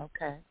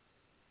 Okay.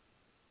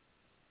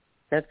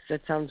 That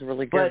sounds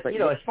really good. But you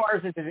know, as far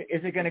as is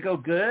it going to go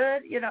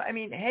good? You know, I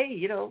mean, hey,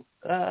 you know,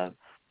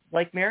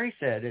 like Mary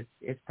said,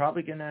 it's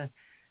probably going to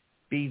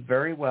be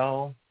very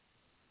well,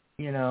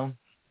 you know.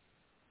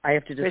 I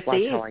have to just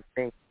watch how I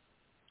think.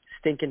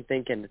 Stinking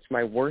thinking. It's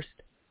my worst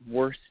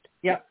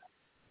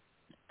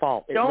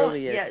fault. It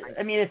really is. Yeah,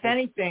 I mean, if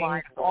anything,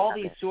 all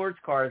these swords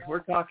cards, we're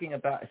talking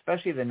about,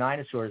 especially the 9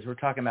 of swords, we're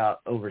talking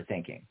about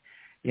overthinking.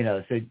 You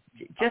know, so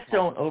just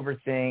don't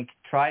overthink.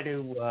 Try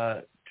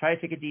to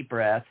take a deep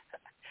breath.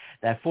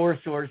 That 4 of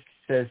swords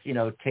says, you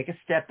know, take a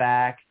step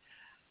back,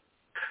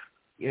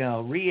 you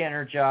know,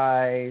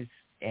 re-energize,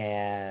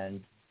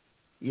 and,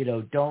 you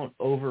know, don't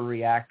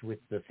overreact with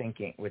the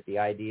thinking, with the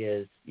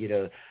ideas, you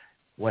know,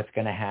 what's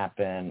going to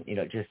happen, you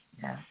know, just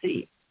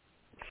see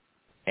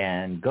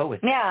and go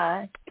with it.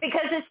 Yeah,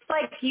 because it's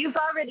like you've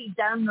already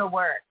done the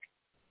work.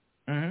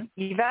 Mm-hmm.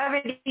 You've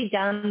already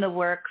done the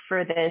work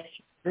for this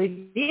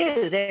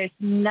review. There's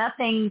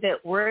nothing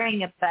that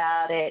worrying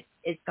about it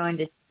is going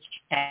to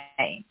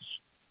change.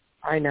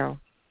 I know.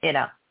 You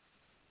know.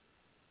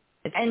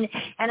 And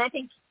I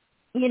think,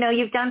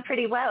 you've done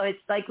pretty well. It's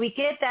like we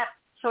get that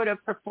sort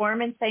of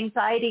performance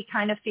anxiety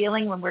kind of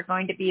feeling when we're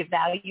going to be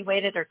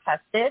evaluated or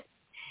tested.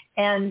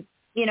 And,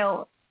 this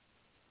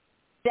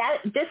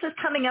is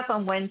coming up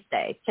on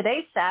Wednesday.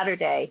 Today's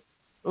Saturday.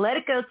 Let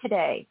it go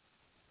today.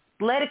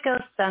 Let it go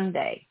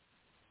Sunday.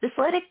 Just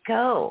let it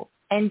go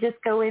and just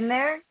go in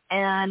there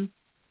and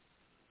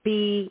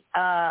be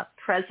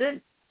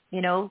present,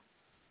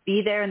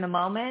 be there in the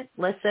moment,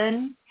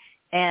 listen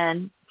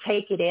and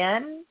take it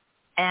in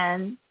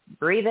and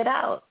breathe it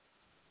out.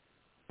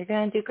 You're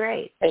going to do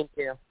great. Thank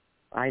you.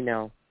 I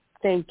know.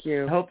 Thank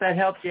you. I hope that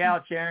helps you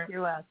out, Sharon.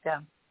 You're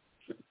welcome.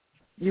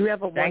 You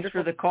have a wonderful... Thanks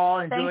for the call.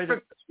 Enjoy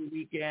the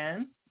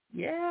weekend.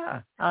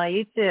 Yeah. Oh,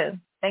 you too.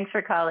 Thanks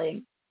for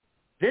calling.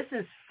 This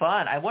is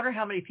fun. I wonder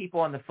how many people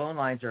on the phone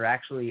lines are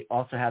actually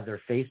also have their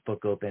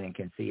Facebook open and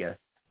can see us.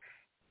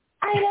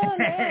 I don't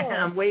know.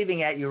 I'm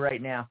waving at you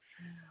right now.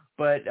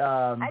 But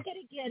I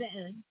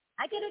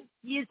gotta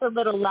use a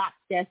little lap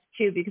desk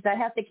too, because I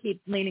have to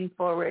keep leaning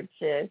forward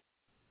to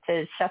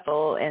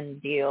shuffle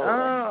and deal.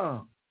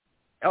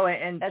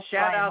 And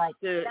shout outs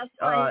to that's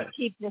why you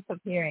keep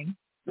disappearing.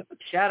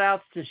 Shout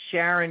outs to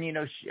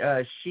Sharon.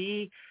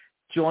 She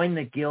joined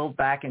the Guild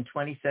back in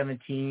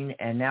 2017,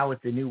 and now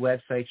with the new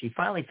website, she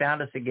finally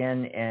found us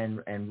again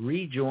and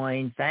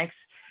rejoined. Thanks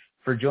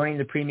for joining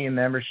the premium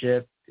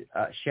membership,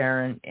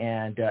 Sharon.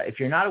 And if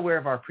you're not aware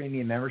of our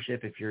premium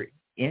membership, if you're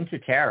into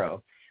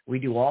tarot, we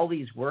do all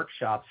these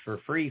workshops for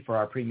free for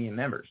our premium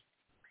members.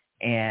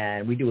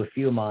 And we do a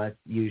few a month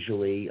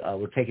usually.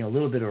 We're taking a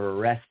little bit of a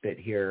respite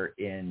here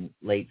in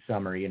late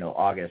summer,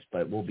 August,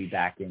 but we'll be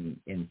back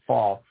in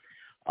fall.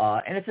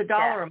 And it's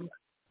 $1 a month.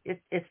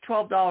 It's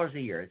 $12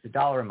 a year. It's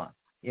 $1 a month,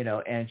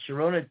 and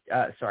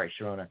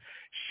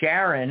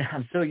Sharon,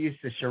 I'm so used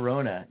to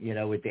Sharona,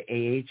 with the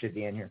AH at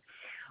the end here.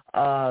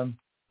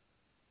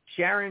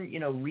 Sharon,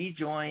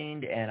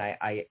 rejoined, and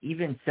I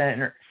even sent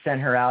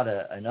her out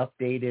an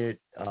updated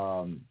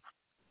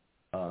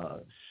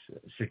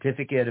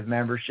certificate of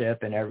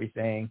membership and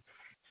everything.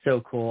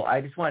 So cool.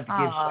 I just wanted to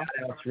give shout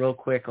outs real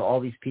quick to all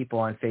these people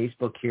on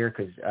Facebook here,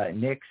 because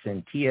Nix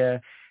and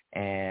Tia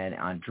and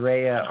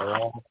Andrea are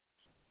all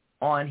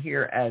on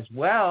here as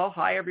well.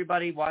 Hi,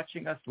 everybody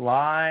watching us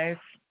live.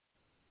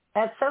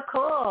 That's so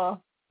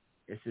cool.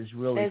 This is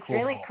really It's cool.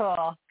 really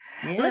cool.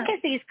 Yeah. Look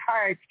at these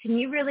cards. Can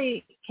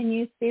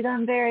you see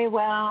them very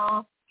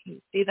well? Can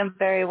you see them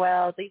very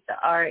well? These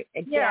are,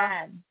 again,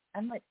 yeah.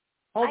 I'm like,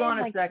 Hold on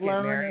a second,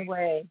 blown Mary.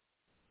 away.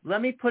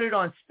 Let me put it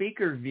on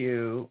speaker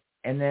view,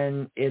 and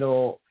then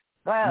it'll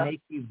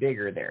make you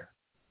bigger there.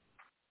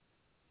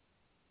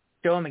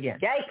 Show them again.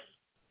 Yikes.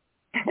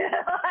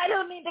 I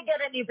don't need to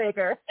get any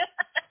bigger.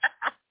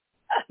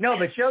 No,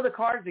 but show the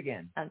cards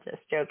again. I'm just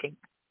joking.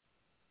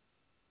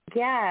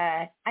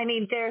 Yeah. I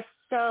mean, they're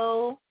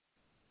so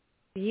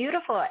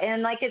beautiful.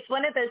 And it's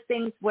one of those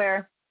things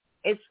where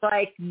it's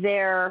like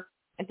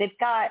they've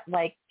got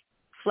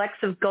flecks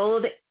of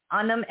gold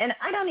on them. And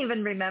I don't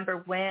even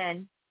remember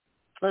when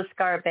Los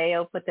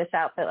Scarabeo put this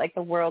out, but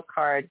the world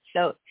card.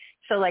 So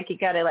you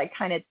got to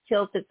kind of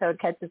tilt it so it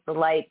catches the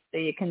light so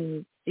you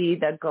can see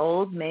the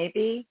gold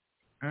maybe.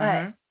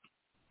 Mm-hmm.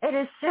 But it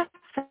is just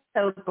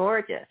so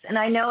gorgeous. And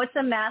I know it's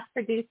a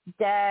mass-produced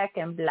deck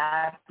and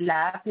blah,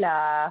 blah,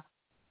 blah.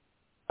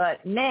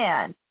 But,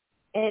 man,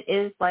 it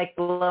is,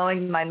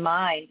 blowing my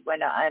mind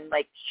when I'm,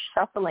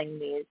 shuffling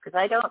these. Because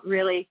I don't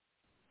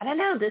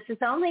know, this is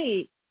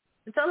only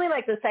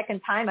the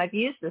second time I've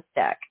used this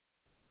deck.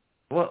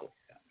 Well,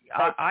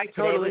 I'm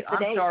sorry,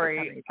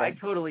 I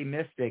totally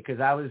missed it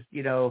because I was,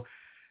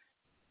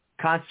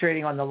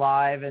 concentrating on the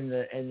live and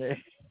the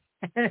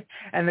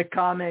and the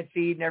comment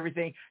feed and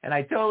everything, and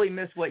I totally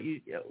missed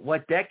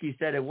what deck you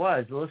said it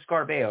was. Los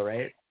Scarabeo,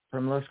 right?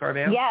 From Los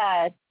Scarabeo?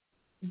 Yeah,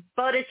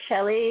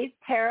 Botticelli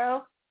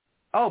Tarot.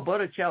 Oh,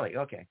 Botticelli.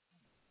 Okay.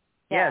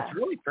 Yeah, it's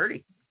really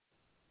pretty.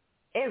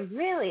 It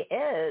really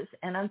is,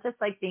 and I'm just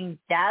being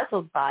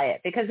dazzled by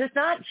it because it's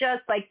not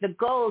just the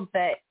gold,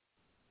 but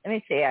let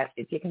me see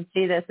if you can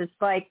see this. It's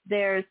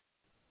there's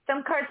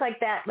some cards like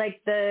that,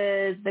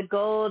 the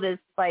gold is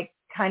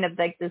kind of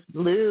this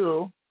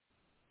blue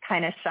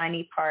kind of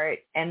shiny part,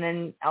 and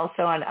then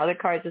also on other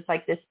cards it's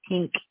this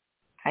pink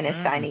kind of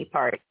shiny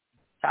part.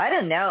 So I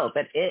don't know,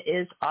 but it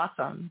is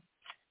awesome.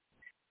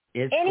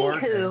 It's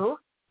Anywho, gorgeous.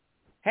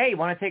 Hey,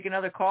 want to take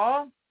another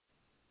call?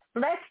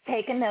 Let's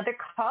take another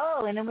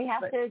call, and then we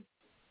have to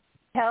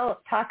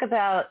talk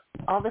about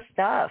all the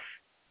stuff.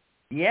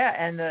 Yeah,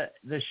 and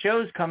the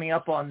show's coming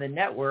up on the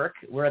network.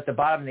 We're at the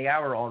bottom of the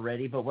hour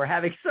already, but we're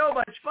having so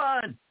much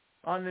fun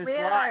on this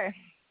live.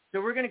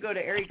 So we're going to go to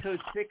area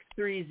code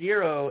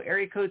 630.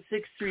 Area code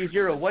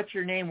 630. What's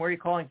your name? Where are you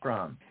calling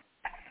from?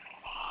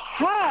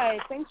 Hi.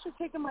 Thanks for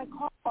taking my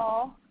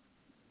call.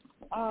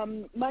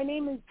 My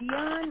name is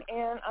Dion,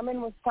 and I'm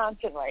in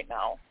Wisconsin right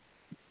now.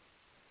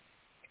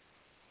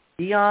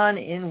 Dion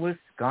in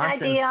Wisconsin. Hi,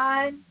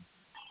 Dion.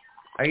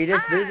 Are you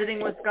just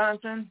visiting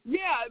Wisconsin?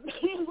 Yeah,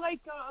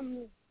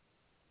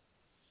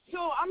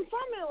 so I'm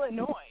from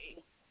Illinois,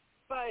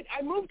 but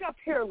I moved up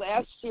here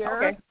last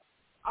year.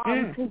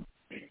 Okay.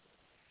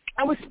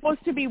 I was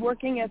supposed to be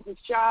working at this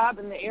job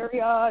in the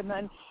area, and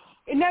then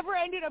it never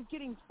ended up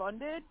getting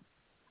funded.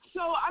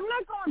 So I'm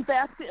not going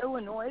back to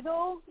Illinois,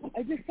 though.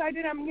 I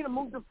decided I'm going to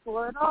move to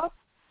Florida.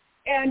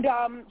 And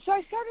so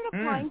I started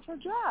applying for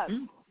jobs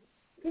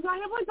because I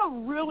have, like, a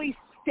really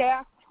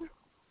stacked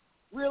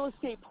real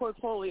estate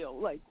portfolio,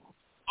 like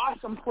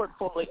awesome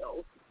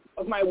portfolio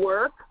of my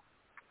work.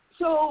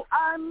 So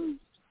I'm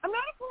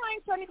not applying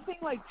for anything,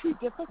 like, too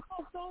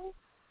difficult, though,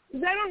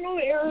 because I don't know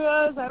the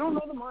areas. I don't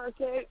know the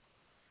market.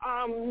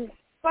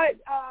 But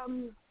I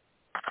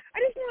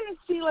just want to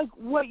see, like,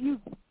 what you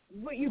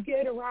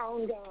get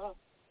around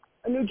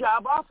a new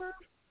job offer.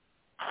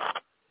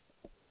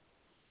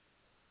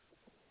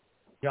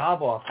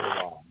 Job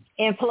offer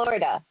in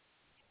Florida.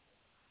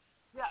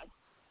 Yes.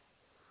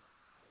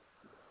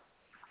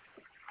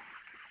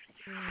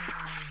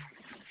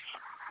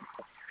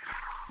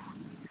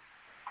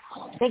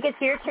 I think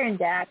it's your turn,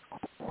 Jack.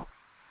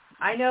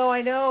 I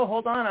know.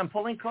 Hold on, I'm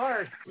pulling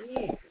cards.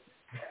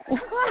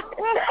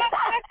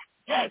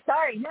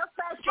 Sorry, no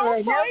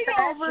pressure.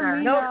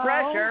 No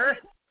pressure.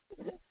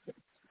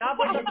 Stop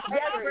what you're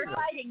together. We're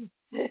fighting.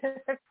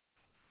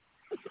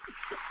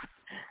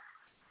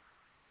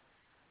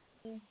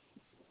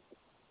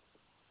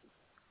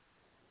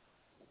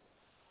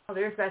 Oh,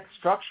 there's that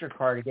structure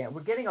card again.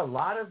 We're getting a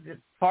lot of the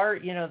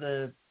part,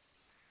 the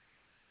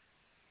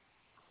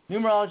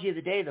numerology of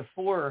the day, the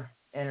 4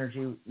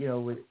 energy,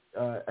 with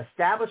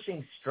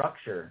establishing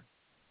structure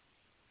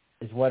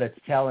is what it's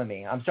telling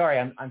me. I'm sorry,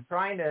 I'm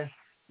trying to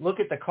look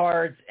at the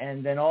cards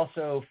and then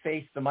also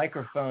face the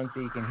microphone so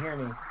you can hear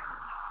me.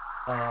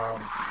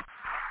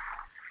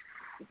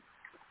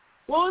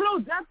 Well,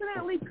 it'll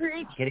definitely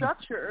create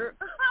structure.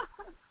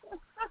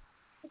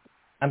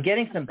 I'm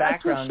getting some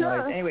background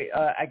noise. Anyway,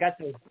 I got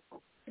the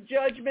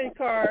judgment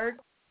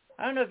card.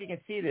 I don't know if you can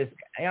see this.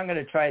 I'm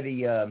going to try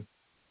the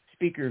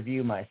speaker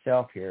view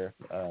myself here.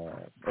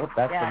 That's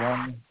the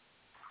one.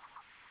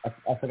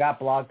 I forgot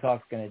Blog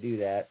Talk's going to do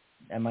that.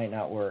 That might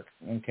not work.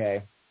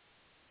 Okay.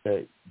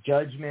 The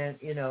judgment,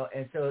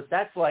 and so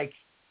that's like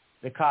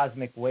the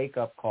cosmic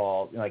wake-up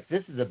call. Like,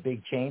 this is a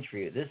big change for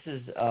you. This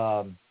is,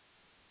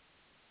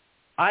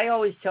 I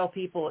always tell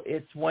people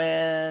it's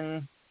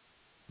when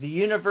the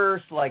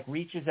universe, like,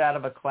 reaches out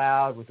of a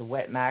cloud with a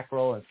wet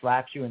mackerel and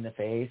slaps you in the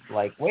face.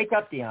 Like, wake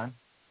up, Dion.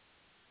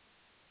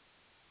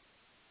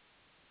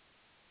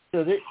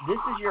 So this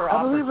is your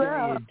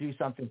opportunity to do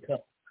something.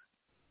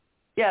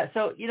 Yeah,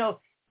 so,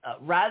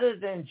 rather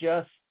than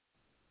just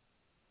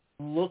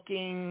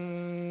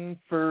looking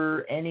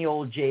for any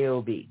old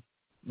job,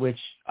 which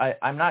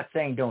I'm not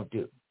saying don't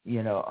do.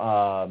 You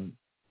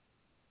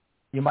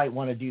might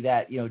want to do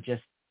that,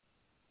 just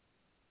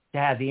to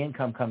have the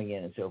income coming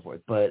in and so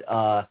forth. But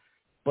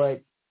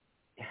with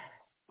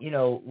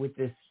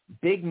this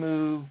big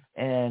move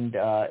and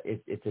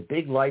it's a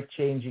big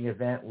life-changing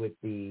event with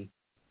the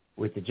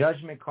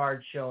judgment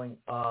card showing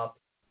up,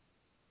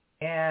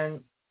 and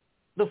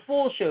the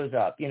Fool shows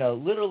up.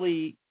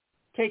 Literally,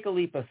 take a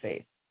leap of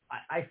faith.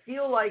 I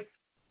feel like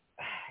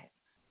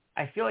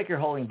you're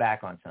holding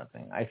back on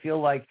something. I feel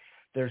like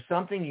there's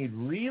something you'd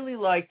really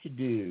like to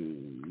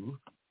do,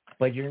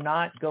 but you're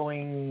not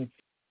going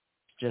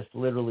just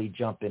literally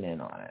jumping in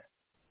on it.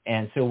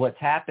 And so what's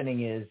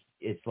happening is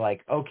it's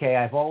like, okay,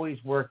 I've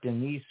always worked in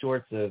these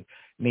sorts of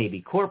maybe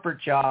corporate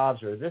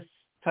jobs or this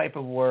type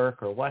of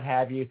work or what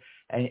have you,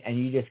 and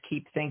you just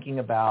keep thinking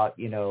about,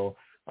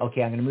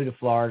 okay, I'm going to move to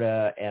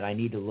Florida and I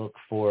need to look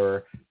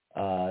for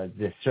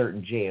this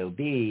certain job,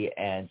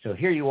 and so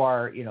here you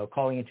are,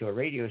 calling into a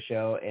radio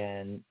show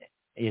and,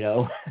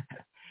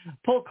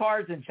 pull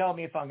cards and tell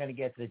me if I'm going to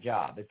get the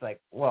job. It's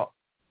like, well,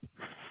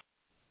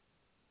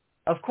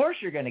 of course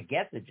you're going to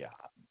get the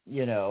job,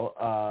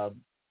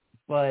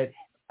 but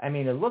I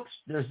mean,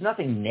 there's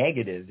nothing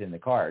negative in the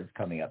cards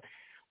coming up,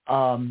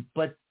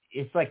 but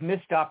it's like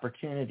missed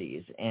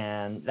opportunities,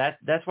 and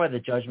that's why the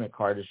judgment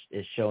card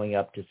is showing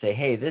up to say,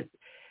 hey, this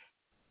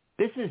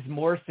is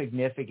more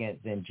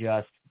significant than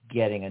just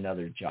getting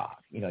another job.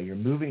 You're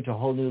moving to a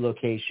whole new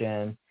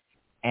location,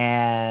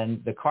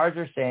 and the cards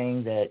are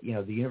saying that,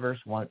 the universe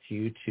wants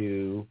you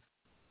to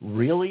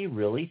really,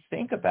 really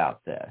think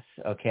about this,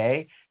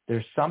 okay?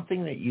 There's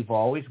something that you've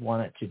always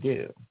wanted to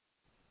do.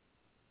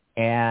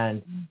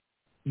 And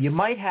you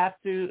might have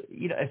to,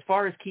 as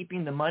far as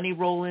keeping the money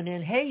rolling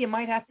in, hey, you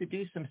might have to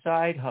do some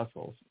side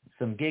hustles,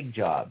 some gig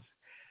jobs,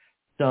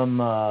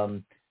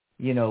 some,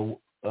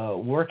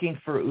 working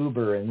for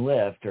Uber and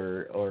Lyft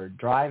or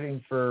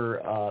driving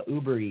for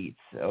Uber Eats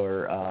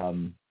or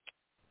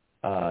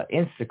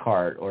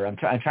Instacart, or I'm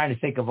trying to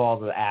think of all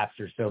the apps.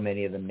 There's so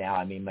many of them now.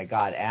 I mean, my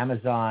God,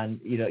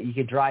 Amazon, you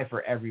could drive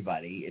for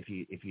everybody if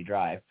you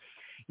drive,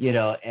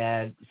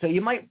 and so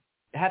you might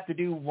have to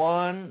do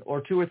 1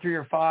 or 2 or 3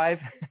 or 5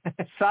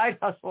 side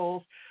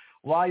hustles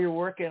while you're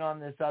working on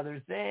this other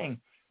thing.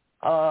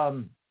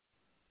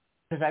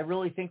 Because I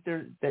really think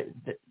there's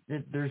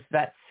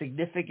that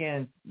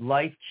significant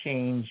life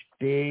change,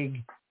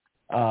 big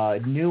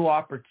new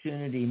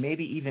opportunity,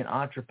 maybe even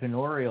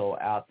entrepreneurial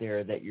out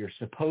there that you're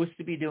supposed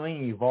to be doing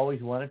and you've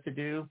always wanted to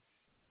do.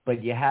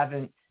 but you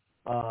haven't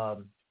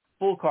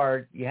full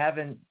card. You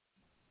haven't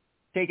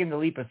taken the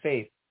leap of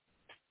faith.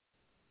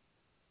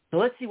 So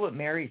let's see what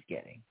Mary's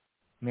getting.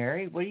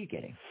 Mary, what are you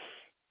getting?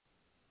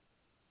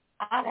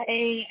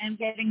 I am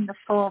getting the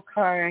full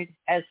card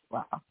as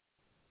well.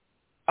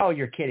 Oh,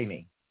 you're kidding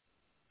me.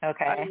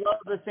 Okay. I love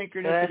the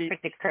synchronicity.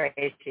 That's pretty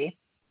crazy.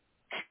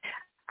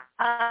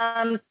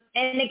 And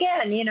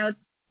again,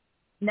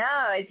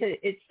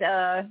 it's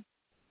a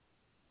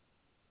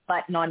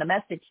button on a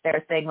message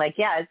there saying like,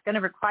 yeah, it's going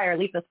to require a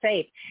leap of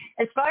faith.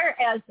 As far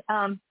as,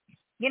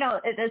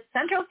 the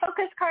central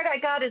focus card I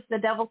got is the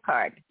devil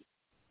card.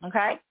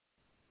 Okay.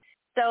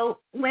 So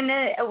when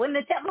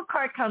the devil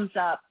card comes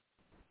up,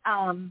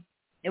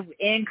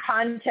 in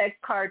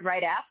context card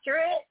right after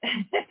it,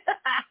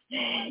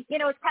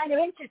 it's kind of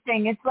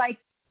interesting. It's like,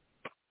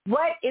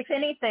 what, if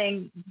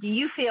anything, do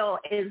you feel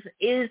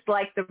is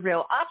like the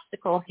real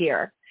obstacle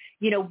here?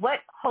 What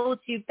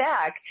holds you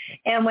back?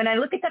 And when I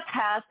look at the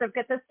past, I've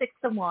got the 6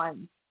 of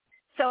Wands.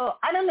 So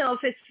I don't know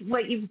if it's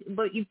what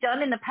you've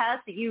done in the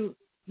past that you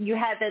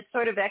had that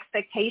sort of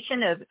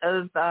expectation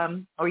of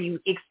or you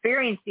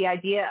experienced the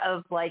idea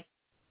of like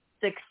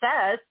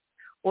success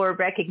or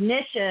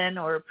recognition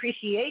or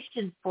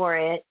appreciation for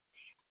it.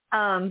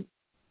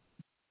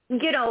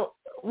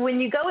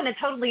 When you go in a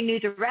totally new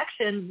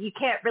direction, you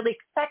can't really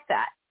expect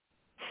that.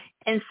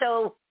 And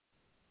so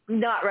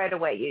not right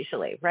away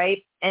usually,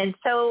 right? And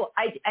so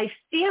I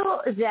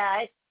feel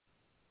that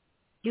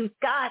you've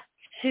got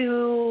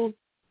to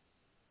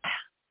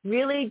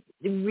really,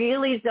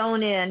 really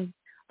zone in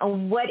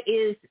on what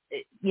is,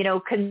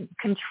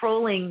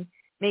 controlling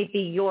maybe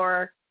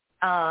your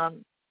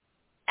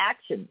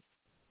actions.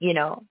 Is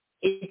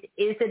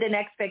it an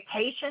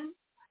expectation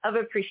of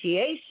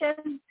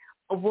appreciation?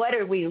 What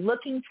are we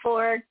looking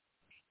for?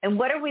 And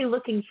what are we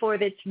looking for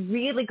that's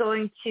really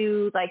going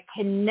to like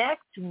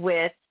connect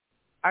with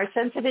our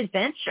sense of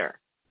adventure,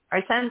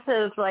 our sense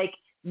of like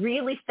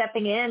really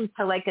stepping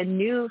into like a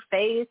new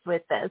phase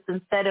with this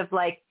instead of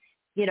like,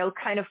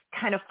 kind of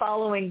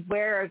following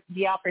where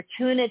the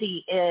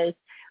opportunity is.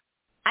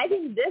 I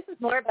think this is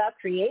more about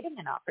creating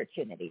an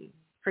opportunity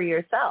for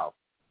yourself,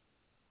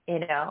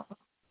 and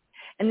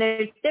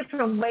there's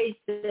different ways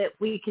that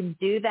we can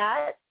do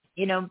that.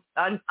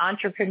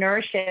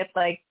 Entrepreneurship,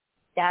 like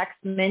Dax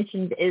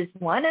mentioned, is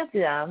one of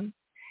them.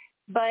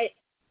 But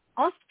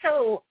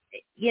also,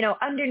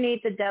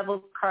 underneath the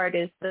devil card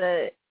is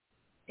the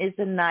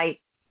Knight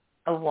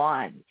of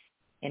Wands.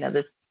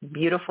 This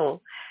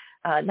beautiful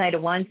Knight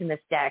of Wands in this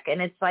deck.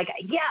 And it's like,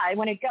 yeah, I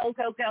want to go.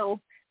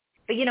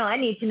 But, I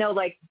need to know,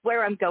 like,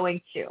 where I'm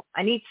going to.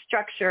 I need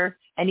structure.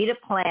 I need a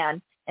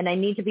plan. And I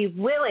need to be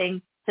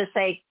willing to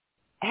say,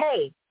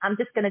 hey, I'm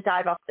just going to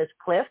dive off this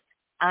cliff.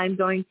 I'm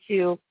going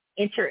to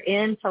enter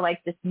into,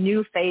 like, this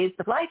new phase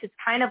of life. It's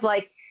kind of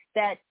like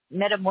that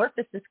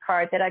metamorphosis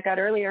card that I got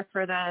earlier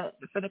for the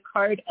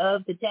card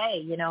of the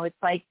day.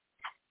 It's like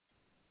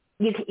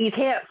you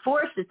can't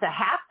force it to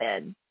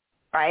happen,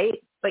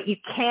 right? But you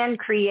can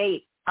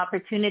create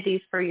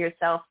opportunities for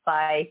yourself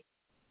by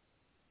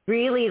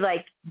really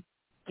like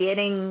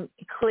getting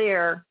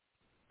clear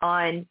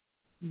on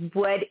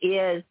what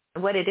it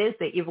is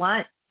that you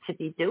want to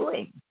be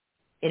doing,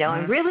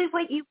 and really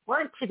what you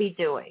want to be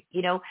doing.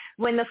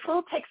 When the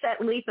Fool takes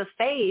that leap of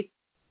faith,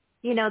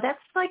 that's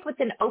like with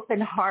an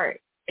open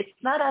heart. It's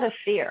not out of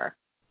fear,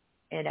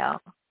 So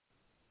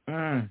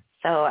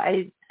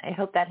I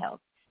hope that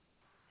helps.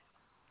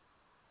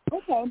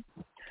 Okay.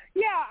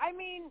 Yeah, I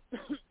mean,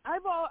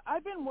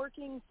 I've been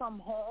working from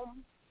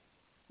home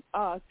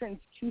since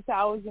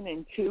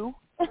 2002.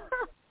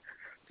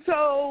 So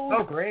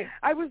oh, great.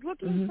 I was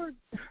looking for.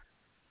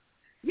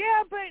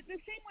 Yeah, but the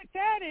thing with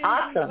that is,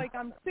 awesome. Like,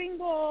 I'm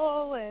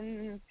single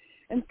and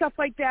stuff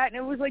like that, and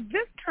it was like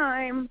this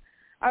time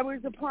I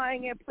was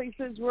applying at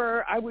places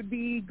where I would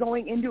be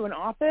going into an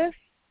office,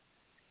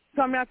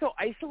 so I'm not so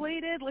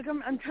isolated. Like,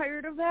 I'm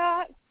tired of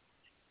that,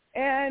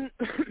 and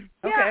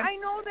yeah, I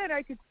know that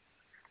I could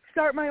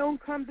start my own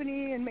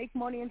company and make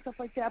money and stuff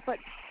like that, but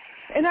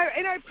and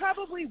I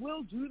probably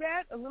will do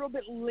that a little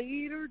bit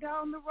later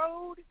down the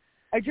road.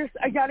 I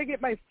got to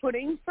get my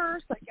footing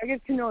first. Like, I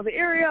get to know the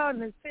area and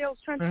the sales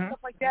trends and stuff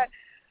like that.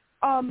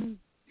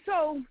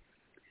 So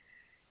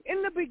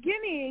in the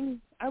beginning,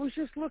 I was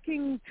just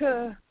looking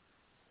to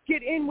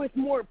get in with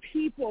more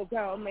people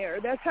down there.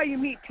 That's how you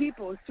meet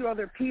people, is through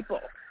other people.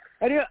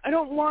 I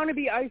don't want to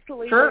be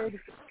isolated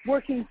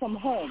working from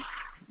home.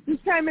 This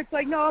time it's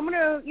like, no, I'm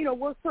going to,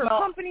 work for a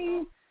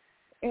company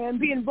and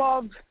be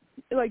involved,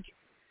 like,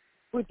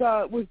 with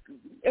a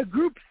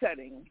group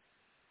setting.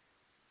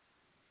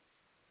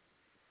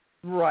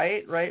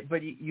 Right.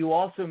 But you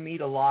also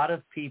meet a lot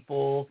of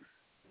people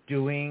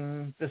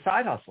doing the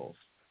side hustles.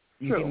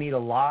 You can meet a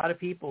lot of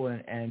people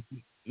and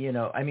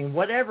I mean,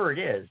 whatever it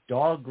is,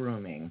 dog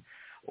grooming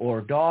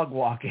or dog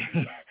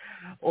walking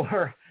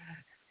or,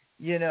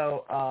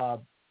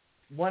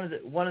 one of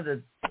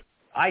the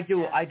I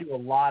do a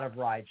lot of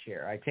ride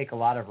share. I take a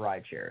lot of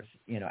ride shares,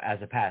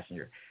 as a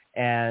passenger.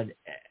 And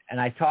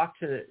I talk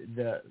to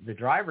the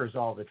drivers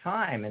all the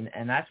time,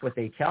 and that's what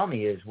they tell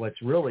me is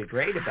what's really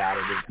great about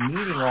it is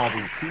meeting all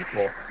these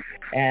people.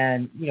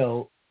 And,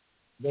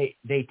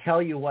 they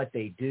tell you what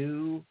they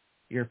do,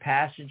 your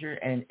passenger,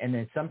 and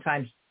then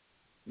sometimes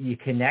you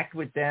connect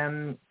with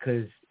them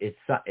because it's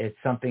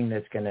something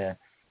that's going to,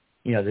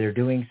 they're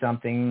doing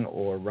something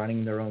or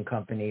running their own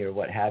company or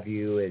what have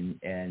you,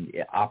 and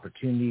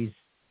opportunities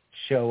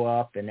show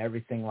up and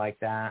everything like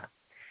that.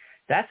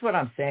 That's what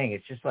I'm saying.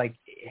 It's just like,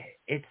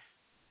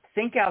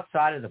 think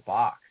outside of the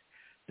box.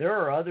 There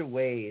are other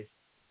ways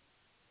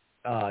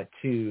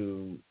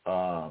to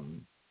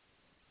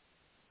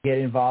get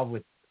involved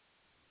with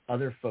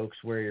other folks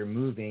where you're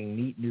moving,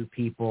 meet new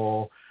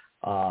people,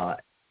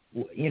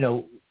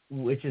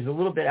 which is a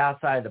little bit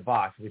outside of the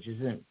box, which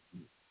isn't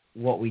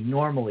what we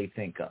normally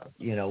think of.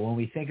 When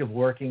we think of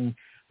working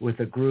with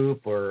a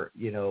group or,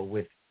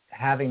 with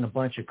having a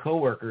bunch of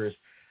coworkers,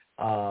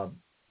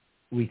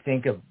 we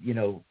think of,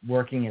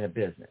 working in a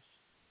business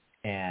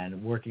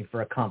and working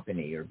for a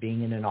company or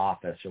being in an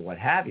office or what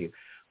have you.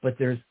 But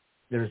there's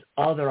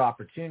other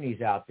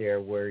opportunities out there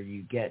where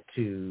you get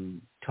to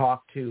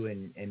talk to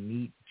and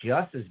meet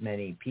just as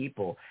many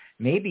people,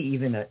 maybe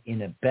even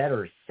in a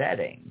better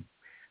setting,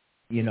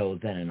 than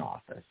an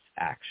office,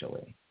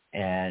 actually.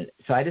 And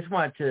so I just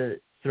wanted to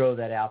throw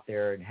that out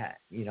there. And,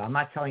 I'm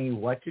not telling you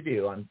what to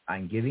do.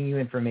 I'm giving you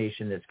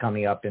information that's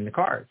coming up in the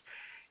cards.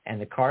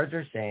 And the cards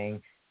are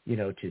saying,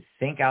 to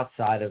think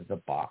outside of the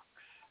box.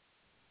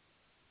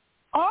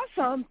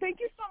 Awesome. Thank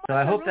you so much. So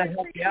I hope really that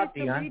helped you out,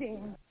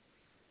 Dion.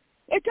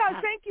 It does.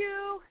 Thank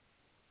you.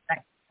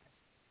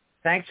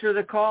 Thanks for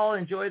the call.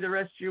 Enjoy the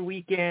rest of your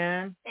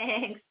weekend.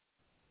 Thanks.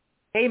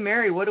 Hey,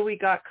 Mary, what do we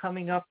got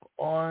coming up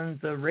on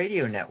the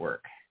radio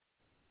network?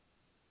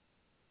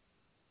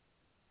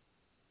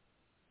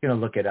 I'm going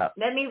to look it up.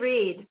 Let me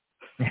read.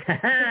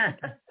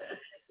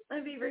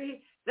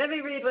 Let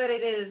me read what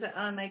it is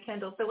on my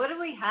Kindle. So what do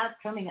we have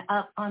coming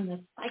up on the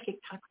Psychic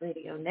Talk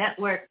Radio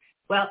Network?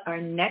 Well,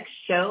 our next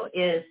show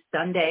is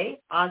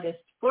Sunday, August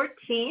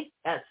 14th.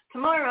 That's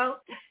tomorrow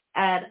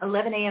at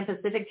 11 a.m.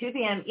 Pacific, 2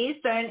 p.m.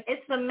 Eastern.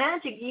 It's the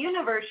Magic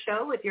Universe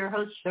Show with your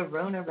host,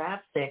 Sharona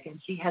Rapsick, and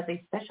she has a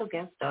special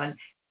guest on,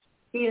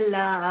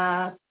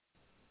 Sheila.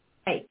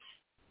 Wait.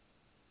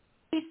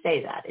 Please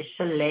say that. It's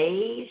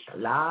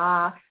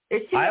Shala.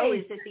 There's two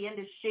A's at the end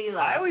of Sheila.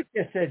 I always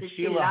just said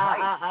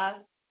Sheila.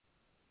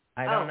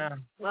 I don't know.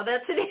 Well,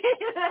 that's an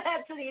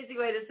easy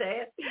way to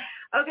say it.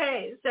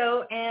 Okay,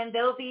 so, and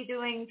they'll be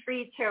doing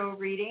free tarot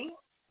reading.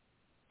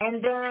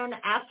 And then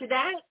after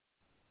that,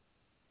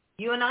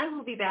 you and I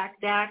will be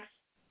back, Dax,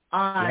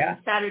 on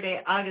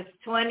Saturday, August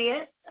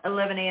 20th,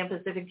 11 a.m.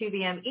 Pacific, 2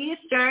 p.m.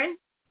 Eastern.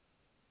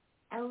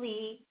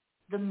 Ellie,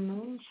 the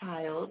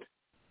Moonchild,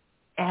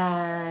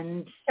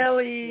 and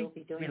Ellie.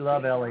 We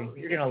love Ellie.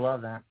 You're going to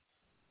love that.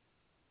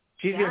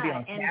 She's going to be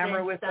on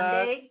camera with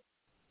us.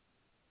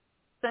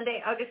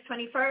 Sunday, August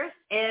 21st,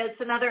 it's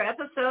another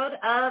episode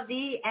of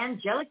the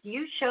Angelic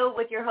You Show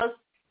with your host,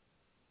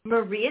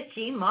 Maria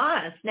G.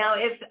 Moss. Now,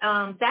 if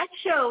that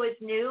show is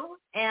new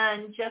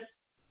and just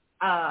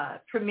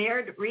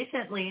premiered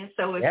recently,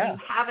 so if you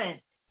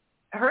haven't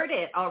heard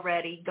it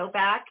already, go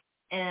back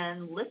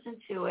and listen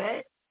to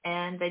it,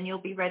 and then you'll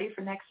be ready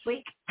for next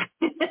week.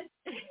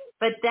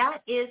 But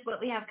that is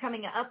what we have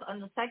coming up on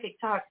the Psychic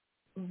Talk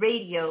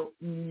Radio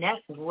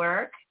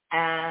Network.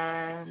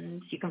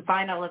 And you can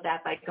find all of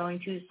that by going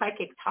to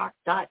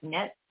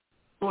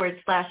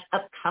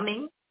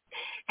psychictalk.net/upcoming.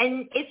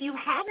 And if you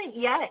haven't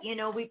yet,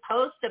 we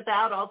post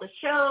about all the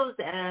shows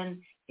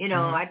and,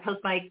 I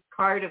post my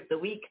card of the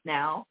week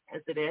now,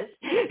 as it is.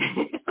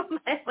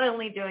 I'm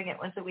only doing it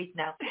once a week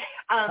now.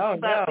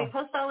 We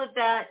post all of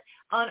that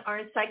on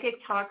our Psychic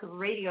Talk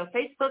Radio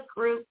Facebook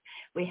group.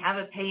 We have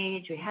a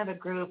page. We have a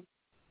group.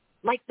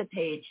 Like the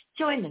page.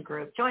 Join the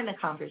group. Join the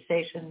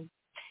conversation.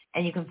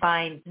 And you can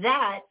find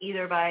that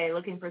either by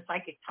looking for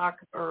Psychic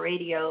Talk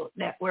Radio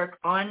Network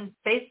on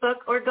Facebook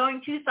or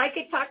going to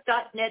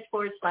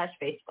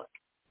psychictalk.net/Facebook.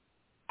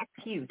 Back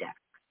to you, Dax.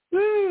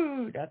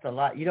 Woo, that's a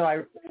lot.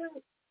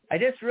 I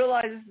just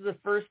realized this is the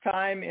first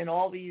time in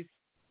all these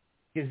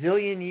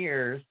gazillion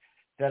years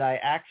that I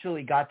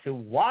actually got to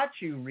watch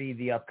you read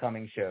the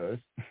upcoming shows.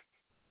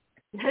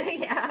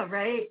 Yeah,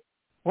 right.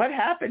 What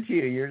happened to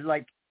you? You're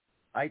like,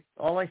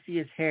 all I see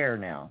is hair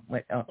now.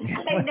 What I know.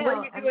 What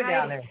are you doing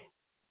down there?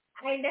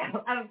 I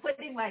know. I'm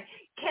putting my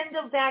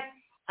Kindle back.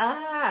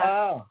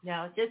 No,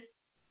 just,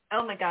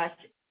 oh my gosh.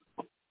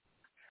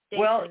 Jason,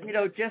 well,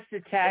 just to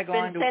tag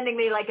on. He's been sending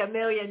me like a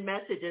million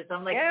messages.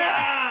 I'm like,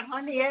 I'm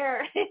on the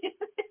air.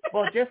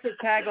 Well, just to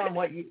tag on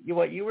what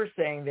you were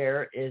saying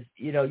there is,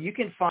 you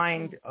can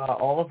find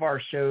all of our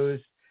shows,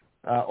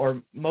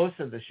 or most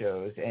of the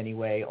shows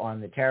anyway,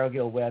 on the Tarot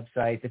Guild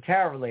website, the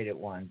tarot-related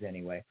ones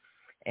anyway,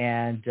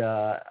 and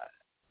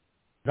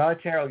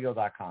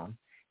thetarotguild.com.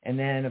 And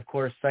then, of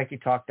course,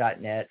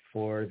 psychictalk.net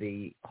for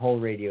the whole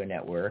radio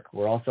network.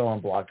 We're also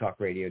on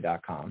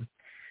blogtalkradio.com.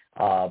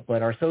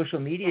 But our social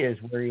media is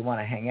where you want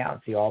to hang out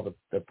and see all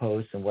the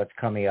posts and what's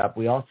coming up.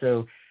 We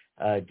also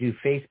do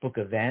Facebook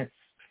events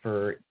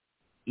for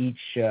each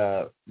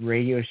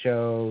radio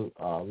show,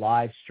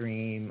 live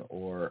stream,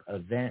 or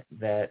event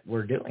that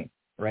we're doing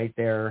right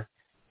there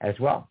as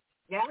well.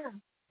 Yeah.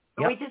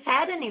 Yep. We just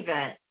had an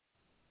event.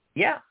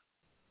 Yeah.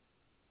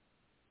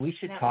 We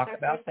should talk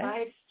about that.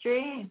 Live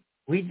stream.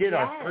 We did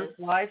our first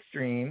live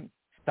stream,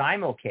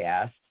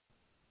 Simulcast.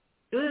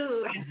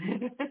 Ooh,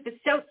 it's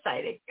so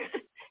exciting.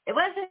 It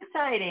was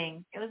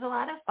exciting. It was a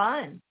lot of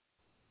fun.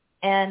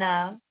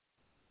 And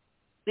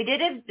we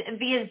did it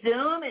via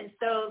Zoom, and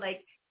so,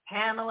 like,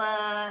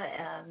 Pamela,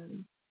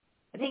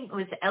 I think it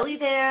was Ellie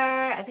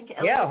there. I think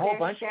Ellie a was whole there,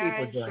 bunch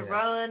Sharon, of people joined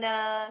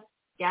Sharona.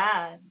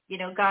 Yeah,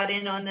 got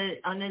in on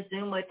the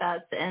Zoom with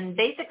us. And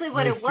basically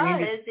what it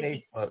was,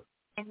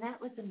 and that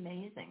was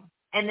amazing.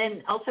 And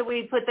then also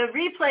we put the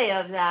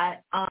replay of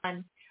that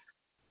on.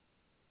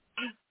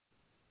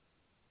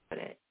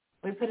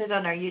 We put it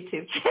on our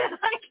YouTube channel.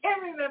 I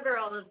can't remember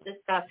all of this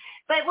stuff.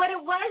 But what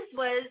it was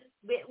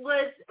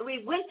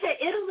we went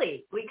to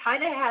Italy. We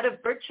kind of had a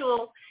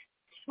virtual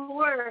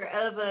tour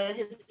of a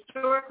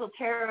historical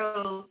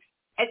tarot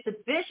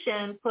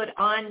exhibition put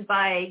on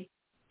by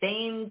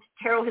famed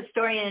tarot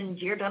historian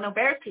Giordano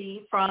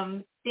Berti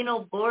from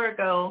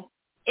Sinoborgo,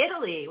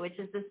 Italy, which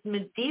is this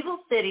medieval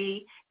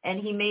city. And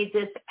he made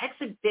this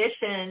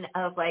exhibition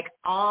of, like,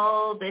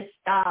 all this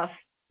stuff,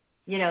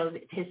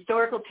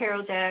 historical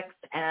tarot decks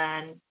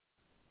and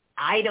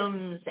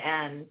items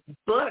and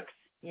books,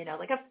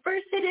 like a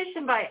first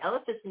edition by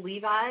Eliphas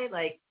Levi.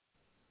 Like,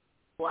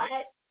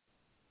 what?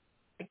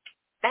 Like,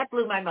 that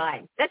blew my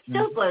mind. That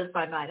still blows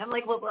my mind. I'm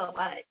like, well,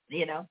 what?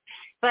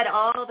 But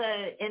all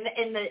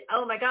in the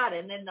oh my God,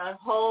 and then the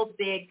whole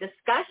big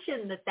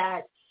discussion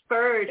that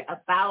spurred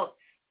about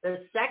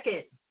the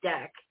second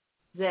deck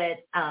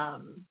that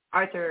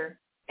Arthur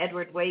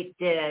Edward Waite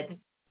did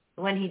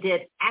when he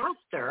did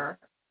after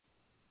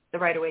the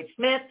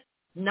Rider-Waite-Smith,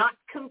 not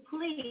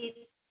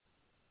complete,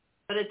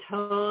 but a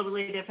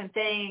totally different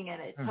thing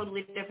and a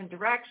totally different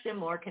direction,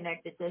 more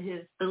connected to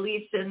his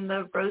beliefs in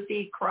the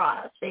Rosy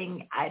Cross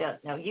thing. I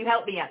don't know. You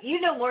help me out. You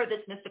know more of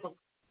this mystical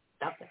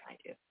stuff than I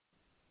do.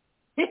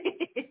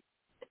 It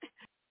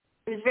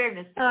was very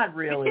mystical. Not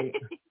really.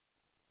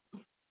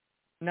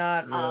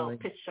 Not really.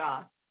 Oh,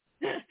 pshaw.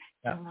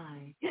 No.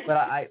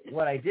 But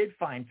what I did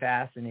find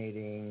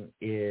fascinating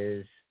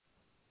is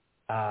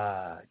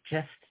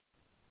it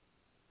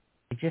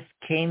just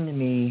came to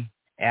me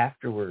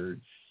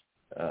afterwards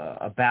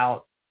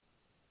about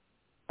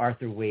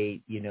Arthur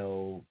Waite,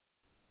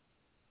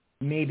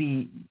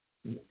 maybe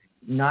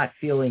not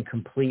feeling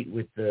complete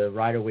with the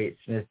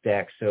Rider-Waite-Smith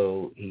deck,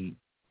 so he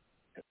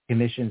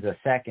commissions a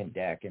second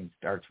deck and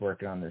starts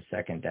working on the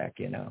second deck,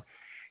 and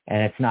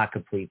it's not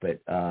complete, but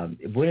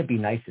it wouldn't be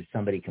nice if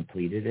somebody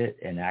completed it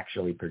and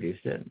actually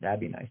produced it. That'd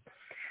be nice.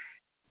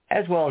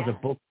 As well as a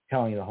book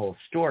telling the whole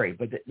story.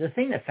 But the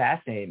thing that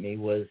fascinated me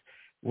was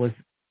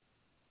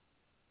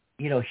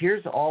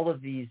here's all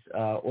of these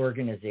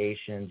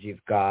organizations.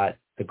 You've got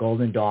the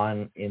Golden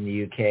Dawn in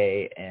the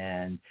UK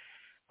and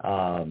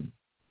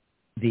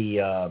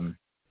the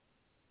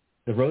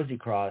Rosy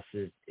Cross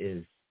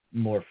is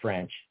more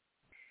French.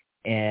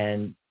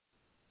 And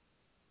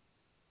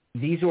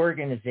these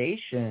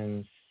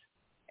organizations,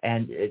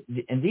 and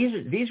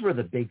these were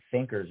the big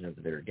thinkers of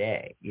their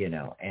day,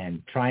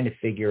 and trying to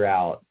figure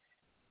out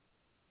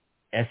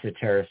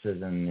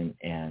esotericism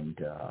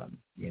and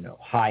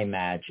high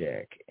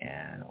magic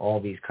and all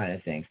these kind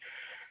of things.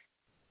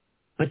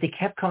 But they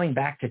kept coming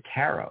back to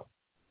tarot.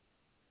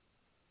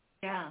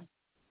 Yeah,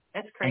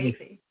 that's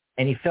crazy.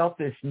 And he felt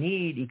this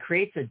need. He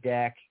creates a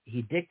deck.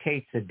 He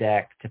dictates the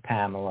deck to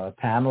Pamela.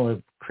 Pamela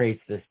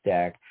creates this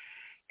deck.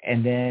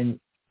 And then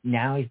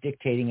now he's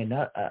dictating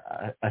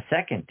a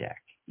second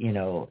deck.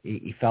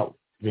 He felt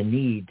the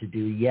need to do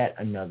yet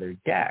another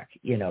deck,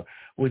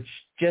 which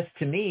just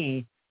to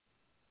me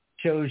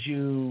shows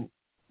you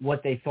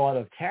what they thought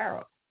of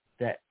tarot,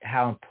 that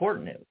how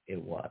important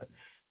it was,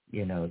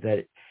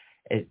 that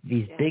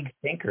these big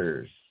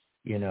thinkers,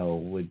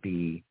 would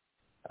be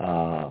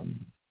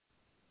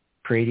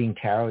creating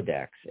tarot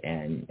decks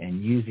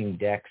and using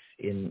decks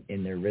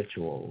in their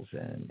rituals.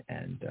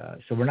 And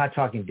so we're not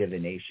talking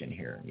divination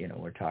here,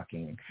 we're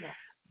talking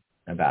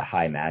about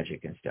high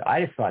magic and stuff.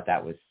 I just thought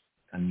that was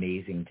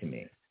amazing to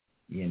me,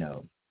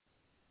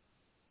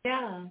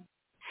 Yeah.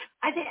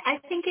 I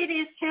think it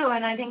is too,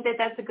 and I think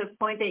that's a good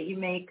point that you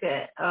make.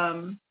 That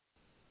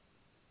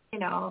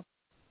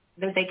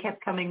that they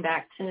kept coming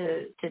back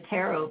to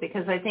tarot,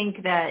 because I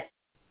think that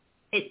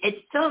at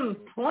some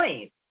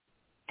point,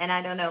 and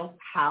I don't know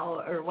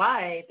how or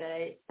why,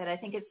 but I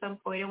think at some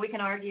point, and we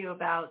can argue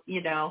about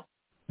the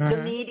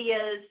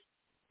media's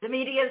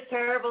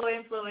terrible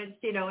influence,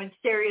 in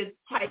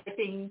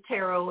stereotyping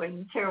tarot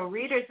and tarot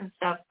readers and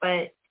stuff,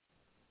 but.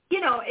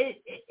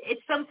 At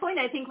some point,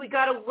 I think we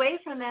got away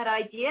from that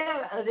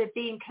idea of it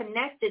being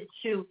connected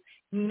to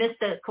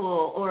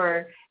mystical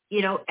or,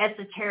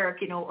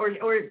 esoteric,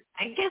 or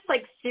I guess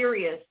like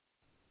serious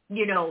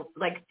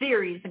like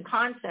theories and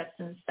concepts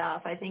and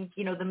stuff. I think,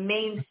 the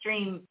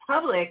mainstream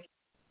public,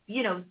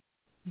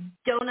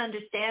 don't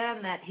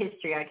understand that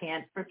history. I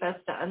can't profess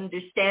to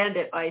understand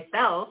it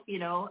myself,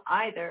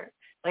 either.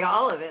 Like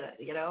all of it,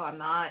 I'm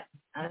not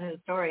a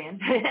historian,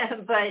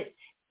 but,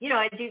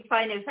 I do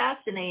find it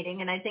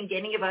fascinating. And I think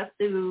any of us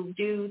who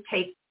do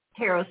take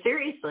tarot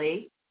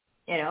seriously,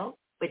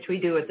 which we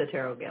do at the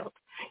Tarot Guild,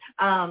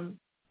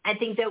 I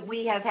think that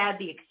we have had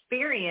the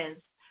experience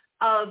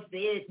of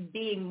it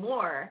being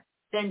more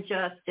than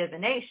just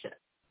divination,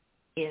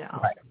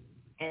 Right.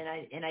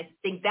 And I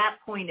think that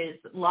point is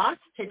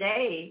lost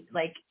today.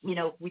 Like,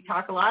 we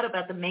talk a lot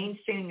about the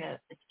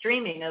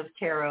streaming of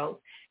tarot,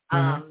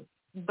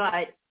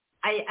 but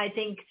I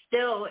think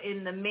still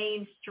in the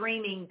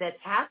mainstreaming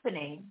that's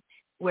happening,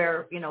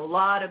 where, a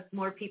lot of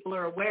more people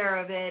are aware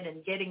of it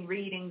and getting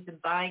readings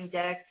and buying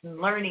decks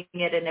and learning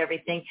it and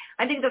everything,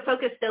 I think the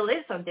focus still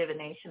is on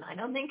divination. I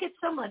don't think it's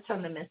so much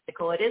on the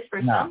mystical. It is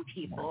for some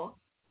people,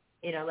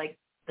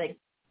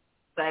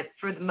 but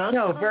for the most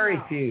No, of them,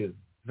 very few.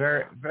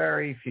 Very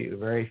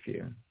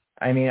few.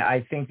 I mean,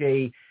 I think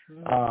the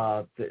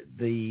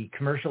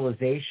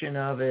commercialization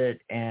of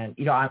it, and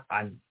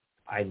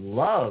I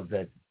love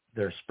that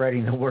they're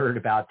spreading the word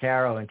about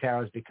tarot, and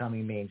tarot is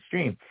becoming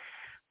mainstream.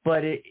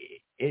 But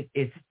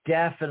it's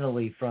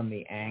definitely from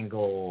the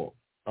angle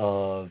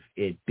of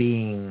it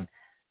being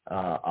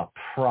a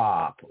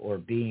prop or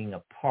being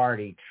a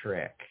party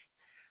trick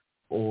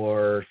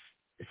or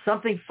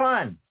something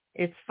fun.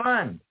 It's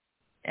fun,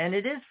 and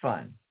it is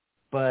fun,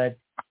 but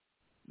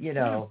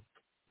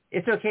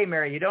it's okay,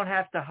 Mary. You don't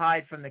have to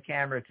hide from the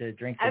camera to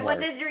drink the water. I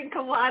want to drink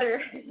the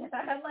water.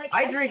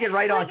 I drink it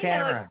right on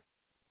camera.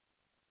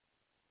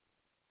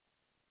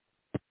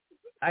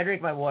 I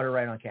drink my water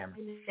right on camera.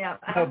 Yeah.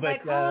 No, I'm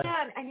like, hold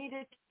on. I need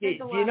to drink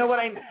the water. Do you know what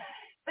I'm...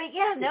 But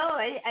yeah, no,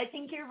 I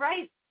think you're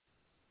right.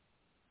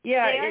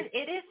 Yeah.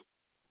 It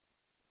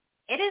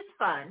is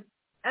fun.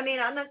 I mean,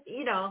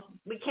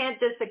 we can't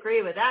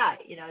disagree with that.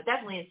 It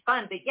definitely is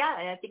fun. But yeah,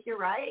 I think you're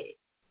right.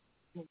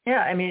 Yeah,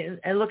 I mean,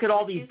 and look at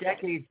all these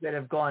decades that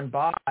have gone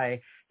by,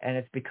 and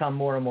it's become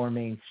more and more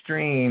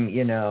mainstream,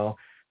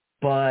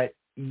 but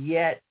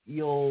yet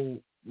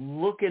you'll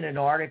look at an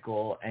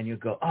article and you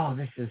go, oh,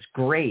 this is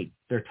great.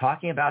 They're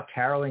talking about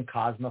tarot and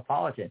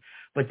cosmopolitan.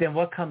 But then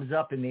what comes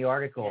up in the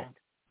article?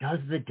 Yeah. Does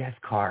the death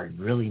card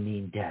really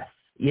mean death?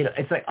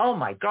 It's like, oh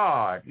my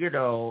God,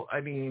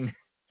 I mean,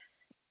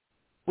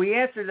 we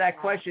answered that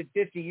question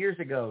 50 years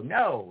ago.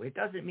 No, it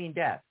doesn't mean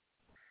death.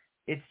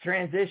 It's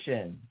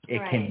transition.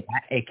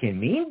 It can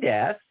mean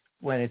death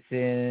when it's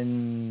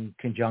in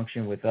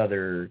conjunction with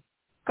other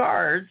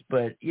cards,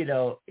 but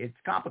it's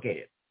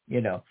complicated.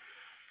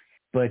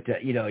 But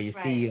you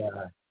see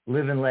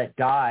Live and Let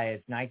Die.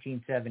 It's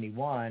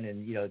 1971,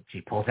 and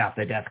she pulls out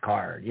the death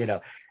card.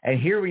 And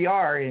here we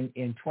are in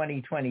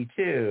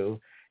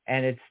 2022,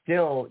 and it's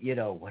still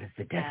what does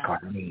the death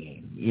card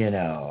mean?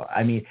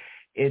 I mean,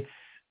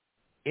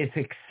 it's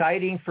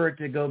exciting for it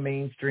to go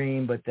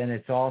mainstream, but then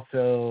it's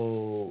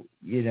also,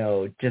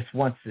 just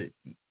wants it.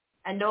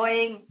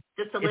 Annoying,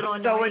 just a little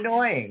annoying. So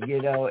annoying,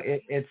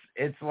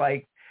 it's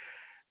like,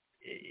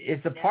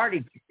 it's a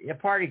party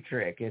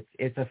trick.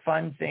 It's a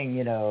fun thing,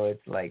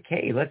 it's like,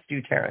 hey, let's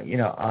do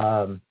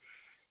tarot,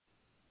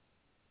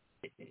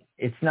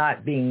 it's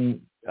not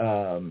being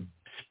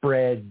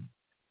spread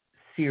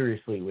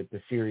seriously with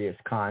the serious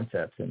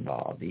concepts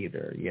involved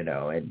either,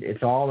 and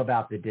it's all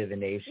about the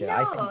divination.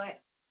 No.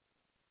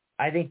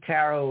 I think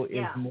tarot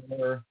is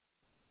more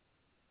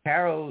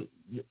tarot.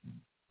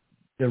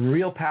 The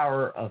real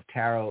power of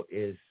tarot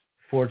is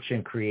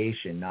fortune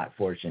creation, not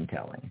fortune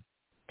telling,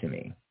 to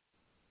me.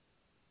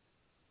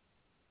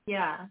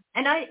 Yeah,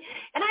 and I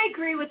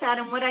agree with that.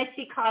 And what I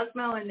see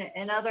Cosmo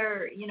and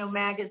other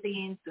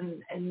magazines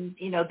and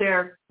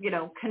their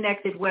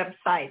connected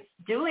websites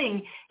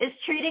doing is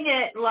treating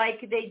it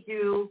like they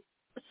do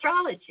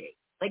astrology.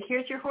 Like,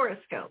 here's your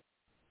horoscope,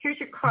 here's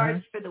your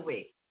cards for the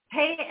week.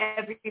 Hey,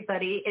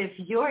 everybody, if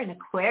you're an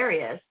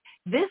Aquarius,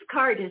 this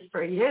card is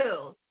for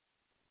you.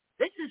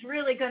 This is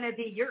really going to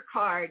be your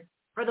card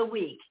for the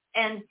week.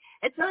 And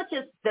it's not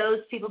just those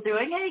people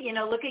doing, hey,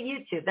 look at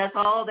YouTube. That's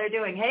all they're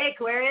doing. Hey,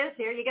 Aquarius,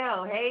 here you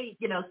go. Hey,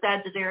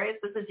 Sagittarius,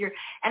 this is your...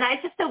 And I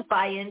just don't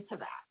buy into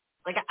that.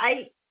 Like,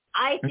 I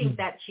think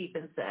that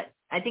cheapens it.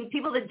 I think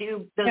people that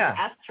do those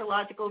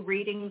astrological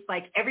readings,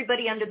 like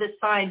everybody under this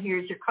sign,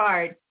 here's your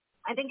card,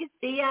 I think it's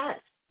BS.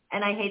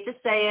 And I hate to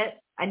say it.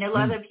 I know a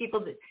lot of people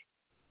that...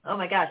 Oh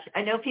my gosh,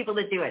 I know people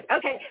that do it.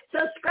 Okay,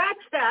 so scratch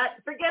that.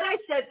 Forget I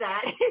said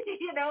that.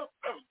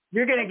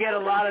 You're going to get a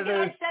lot of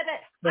those.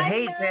 The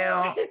hate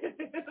mail.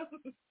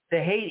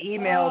 The hate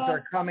emails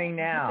are coming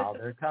now.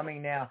 They're coming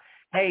now.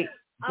 Hey,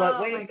 but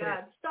wait a minute.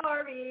 God,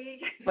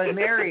 sorry. But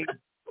Mary,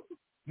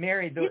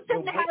 you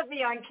shouldn't have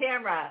me on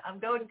camera. I'm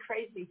going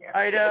crazy here.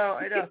 I know.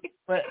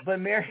 But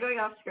Mary, going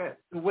off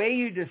script. The way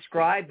you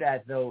describe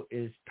that though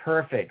is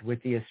perfect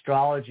with the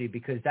astrology,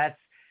 because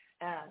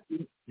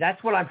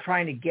that's what I'm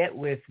trying to get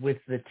with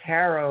the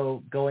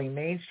tarot going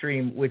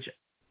mainstream, which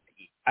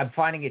I'm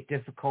finding it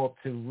difficult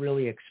to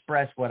really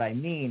express what I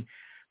mean.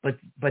 But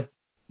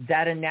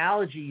that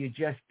analogy you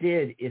just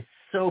did is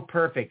so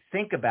perfect.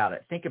 Think about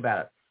it.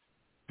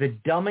 The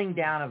dumbing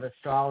down of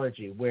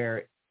astrology,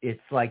 where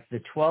it's like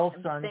the 12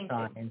 sun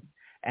signs,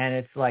 and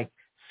it's like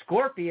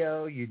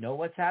Scorpio, you know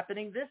what's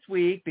happening this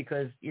week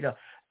because, you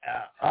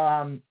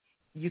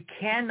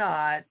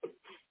cannot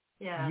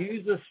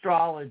use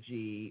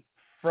astrology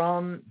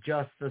from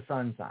just the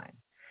sun sign.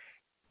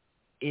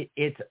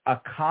 It's a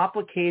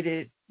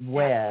complicated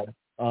web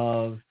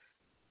of,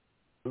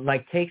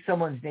 like, take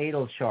someone's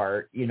natal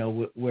chart,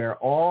 where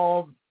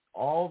all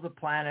the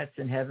planets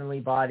and heavenly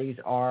bodies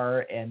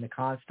are, and the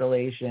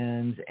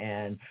constellations,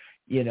 and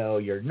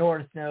your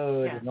north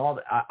node and all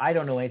that. I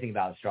don't know anything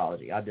about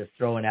astrology. I'm just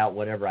throwing out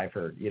whatever I've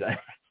heard.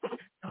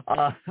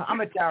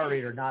 I'm a tarot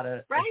reader, not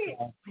a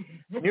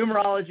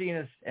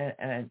numerology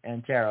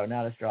and tarot,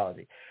 not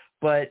astrology.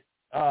 But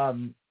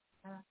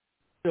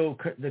so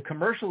the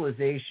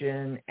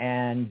commercialization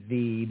and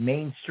the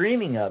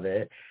mainstreaming of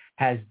it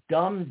has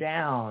dumbed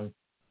down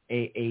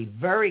a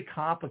very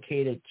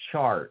complicated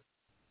chart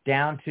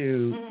down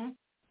to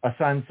a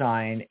sun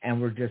sign,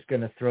 and we're just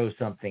going to throw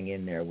something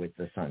in there with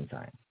the sun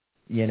sign,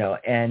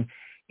 and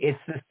it's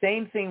the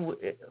same thing.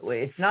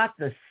 It's not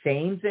the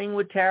same thing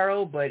with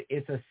tarot, but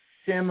it's a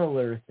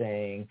similar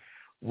thing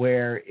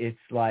where it's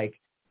like,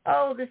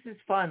 oh, this is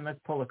fun, let's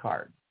pull a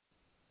card.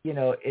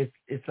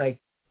 It's like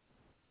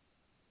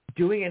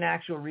doing an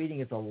actual reading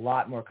is a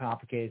lot more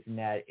complicated than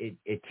that.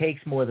 It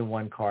takes more than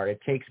one card. It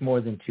takes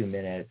more than 2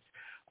 minutes.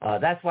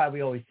 That's why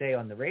we always say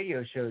on the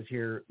radio shows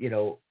here,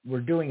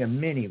 we're doing a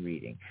mini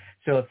reading.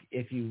 So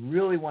if you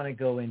really want to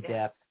go in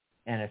depth,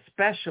 and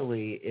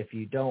especially if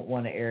you don't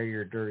want to air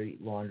your dirty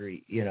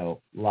laundry,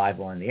 live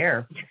on the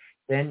air,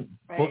 then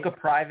book a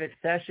private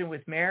session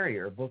with Mary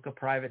or book a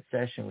private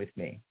session with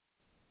me.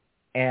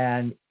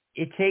 And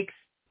it takes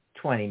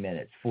 20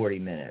 minutes, 40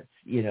 minutes,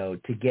 to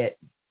get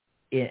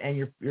in, and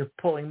you're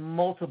pulling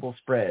multiple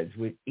spreads,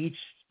 with each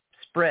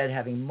spread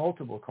having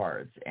multiple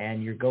cards,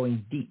 and you're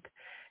going deep.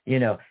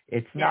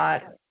 It's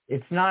not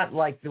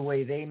like the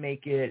way they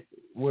make it,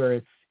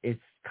 where it's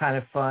kind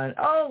of fun.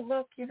 Oh,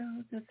 look,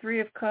 the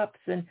 3 of Cups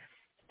and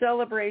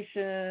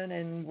celebration,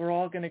 and we're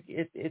all gonna.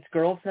 It's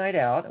girls' night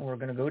out, and we're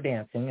gonna go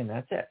dancing, and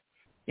that's it.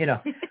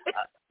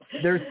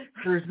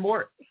 There's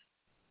more.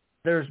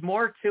 There's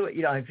more to it.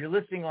 If you're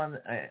listening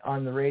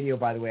on the radio,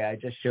 by the way, I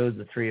just showed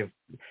the 3 of.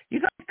 You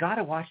guys got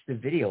to watch the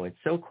video. It's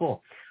so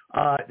cool.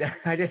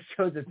 I just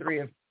showed the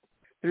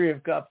 3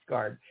 of Cups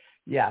card.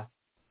 Yeah.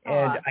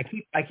 And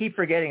I keep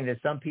forgetting that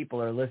some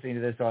people are listening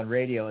to this on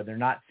radio and they're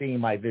not seeing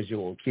my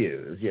visual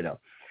cues,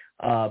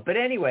 But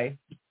anyway,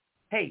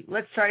 hey,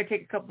 let's try to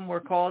take a couple more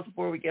calls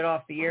before we get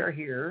off the air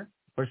here.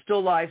 We're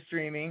still live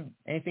streaming.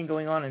 Anything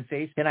going on in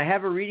Facebook? And I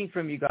have a reading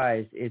from you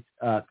guys. It's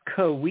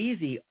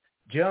Kweezy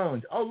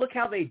Jones. Oh, look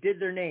how they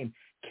did their name.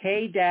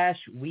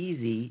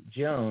 K-Weezy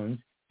Jones,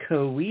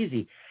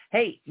 Kweezy.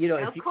 Hey,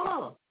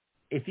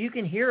 if you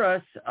can hear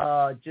us,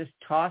 just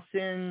toss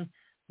in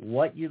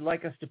what you'd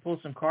like us to pull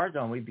some cards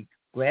on. We'd be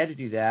glad to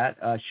do that.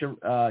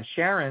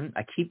 Sharon,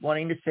 I keep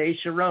wanting to say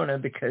Sharona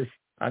because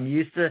I'm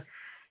used to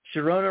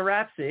Sharona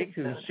Rapsig,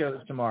 whose show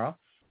is tomorrow.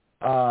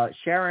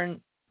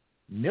 Sharon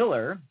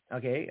Miller,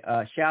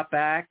 shout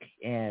back,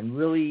 and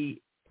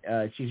really,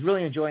 she's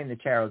really enjoying the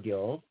Tarot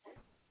Guild.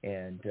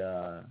 And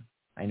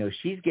I know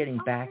she's getting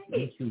back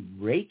into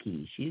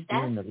Reiki. She's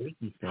doing the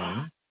Reiki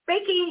thing.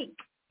 Reiki.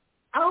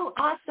 Oh,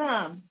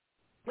 awesome.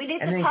 We need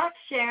to talk,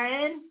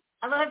 Sharon.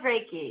 I love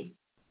Reiki.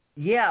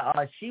 Yeah,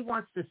 she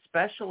wants to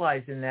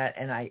specialize in that,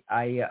 and I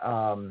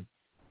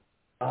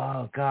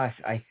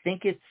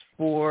think it's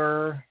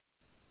for,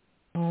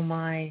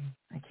 I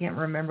can't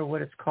remember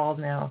what it's called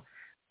now.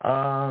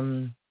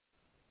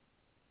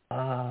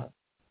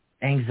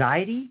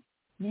 Anxiety,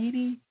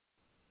 maybe?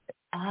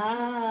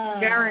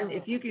 Sharon,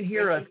 if you can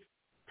hear us,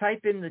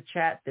 type in the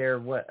chat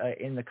there,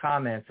 in the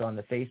comments on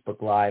the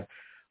Facebook Live,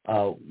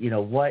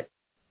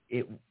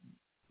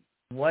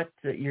 what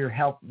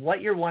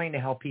you're wanting to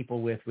help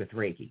people with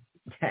Reiki.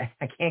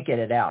 I can't get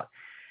it out.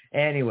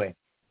 Anyway,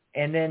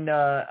 and then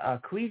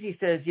Kweezy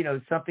says,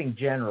 something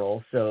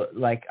general. So,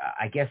 like,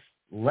 I guess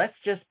let's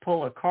just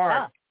pull a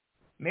card.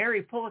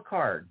 Mary, pull a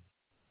card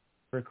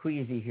for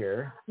Kweezy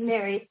here.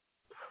 Mary,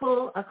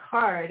 pull a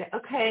card.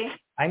 Okay.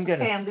 I'm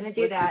gonna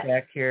do that.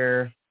 Back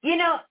here.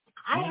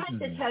 I have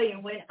to tell you,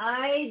 when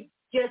I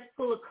just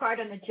pull a card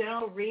on the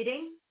general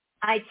reading,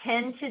 I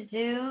tend to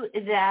do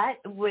that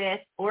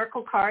with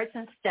oracle cards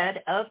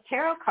instead of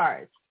tarot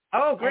cards.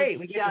 Oh, great.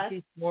 We get to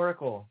see some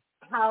oracle.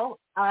 How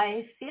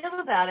I feel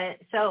about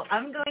it. So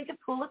I'm going to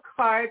pull a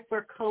card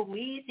for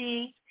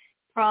Kweezy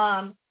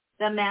from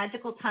the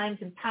Magical Times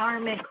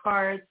Empowerment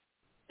cards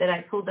that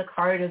I pulled the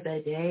card of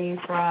the day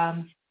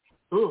from.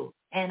 Ooh,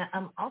 and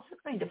I'm also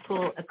going to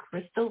pull a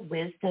Crystal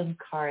Wisdom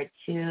card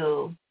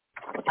too,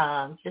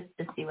 just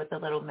to see what the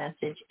little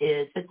message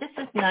is. But this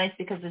is nice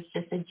because it's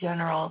just a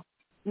general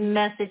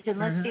message. And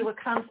let's see what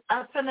comes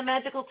up from the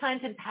Magical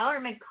Times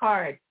Empowerment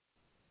card.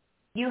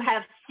 You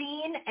have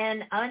seen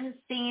and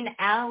unseen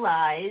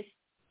allies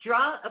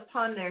draw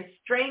upon their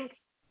strength,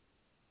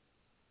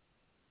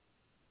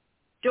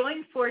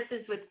 join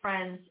forces with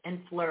friends, and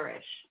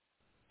flourish.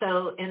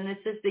 So, and this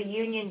is the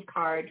Union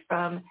card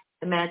from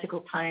the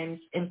Magical Times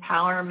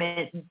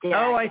Empowerment deck.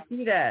 Oh, I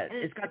see that.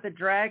 It's got the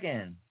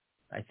dragon.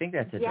 I think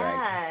that's a dragon.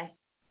 Yeah.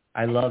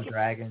 I love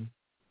dragons.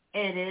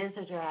 It is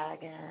a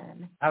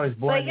dragon. I was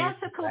born. But yes,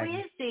 so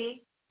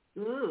Kawisi,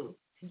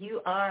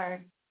 you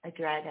are a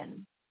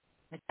dragon.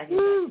 A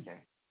dragon master.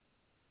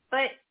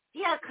 But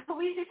yeah,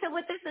 Kawisi, so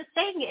what this is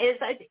saying is,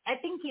 I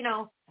think,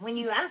 when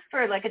you ask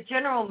for like a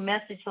general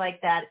message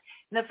like that,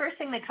 the first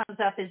thing that comes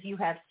up is you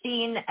have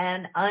seen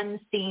and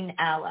unseen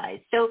allies.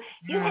 So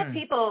you have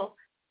people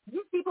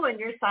on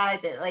your side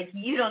that like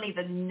you don't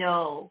even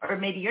know, or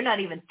maybe you're not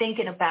even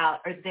thinking about,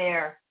 are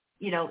there,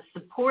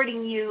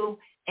 supporting you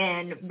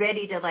and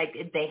ready to, like,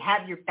 they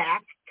have your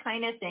back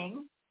kind of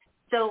thing.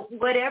 So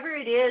whatever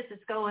it is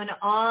that's going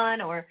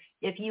on, or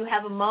if you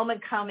have a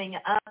moment coming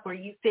up where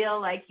you feel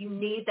like you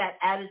need that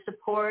added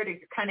support, or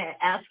you're kind of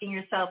asking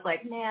yourself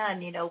like,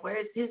 man,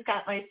 who's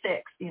got my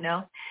six,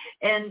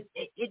 and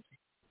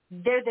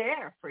they're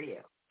there for you.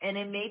 And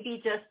it may be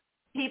just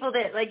people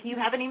that like you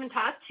haven't even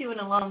talked to in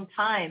a long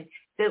time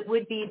that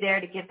would be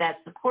there to give that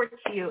support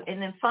to you. And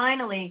then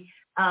finally,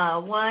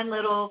 one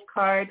little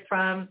card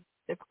from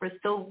the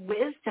Crystal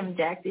Wisdom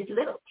deck, these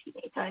little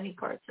teeny tiny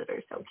cards that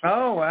are so cute.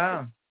 Oh,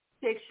 wow.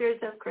 Pictures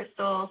of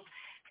crystals.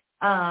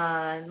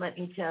 Let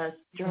me just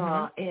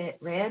draw it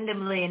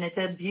randomly, and it's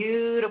a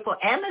beautiful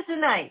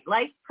Amazonite,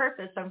 life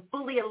purpose. I'm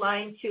fully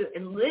aligned to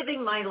and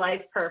living my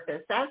life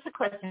purpose. That's a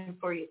question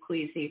for you,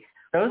 Queasy.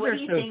 Those what are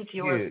do you so think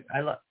cute.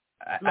 I love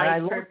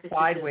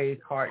sideways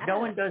cards. No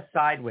one does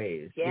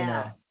sideways.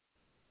 Yeah.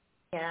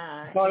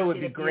 I thought it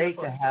would be great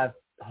to have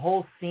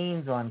whole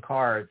scenes on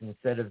cards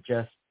instead of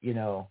just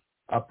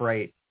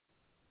upright.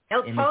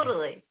 Oh, images.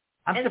 Totally.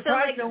 I'm and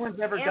surprised so, no one's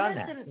ever done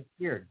that. It's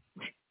weird.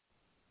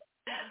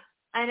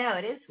 I know,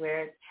 it is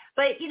weird.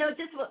 But,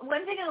 just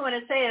one thing I want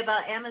to say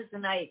about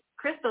Amazonite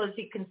crystal, as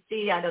you can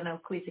see, I don't know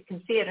if Queasy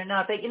can see it or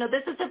not, but,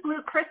 this is a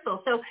blue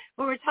crystal. So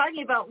when we're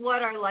talking about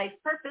what our life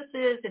purpose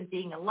is and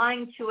being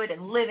aligned to it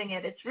and living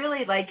it, it's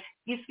really like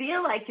you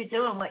feel like you're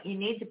doing what you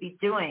need to be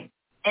doing.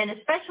 And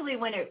especially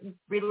when it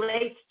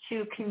relates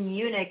to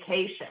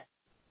communication.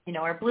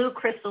 Our blue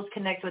crystals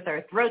connect with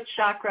our throat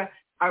chakra.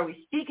 Are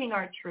we speaking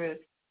our truth?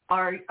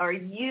 Are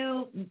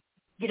you,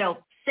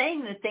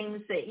 saying the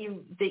things that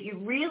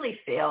you really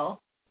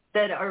feel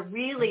that are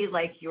really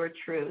like your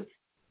truth,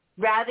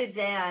 rather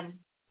than,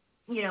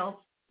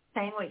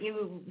 saying what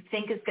you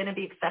think is going to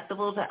be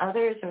acceptable to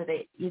others, or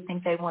that you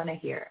think they want to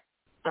hear.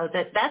 So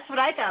that's what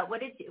I got.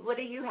 What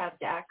do you have,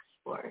 Dax,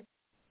 for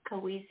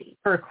Kawisi?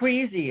 For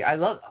Queasy, I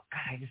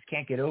just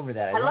can't get over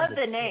that. I love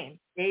the name.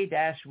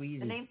 A-Weezy.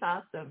 The name's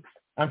awesome.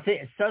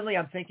 Suddenly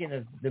I'm thinking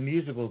of the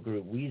musical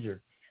group Weezer.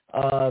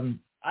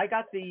 I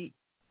got the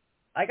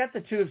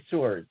Two of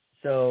Swords.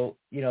 So,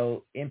 in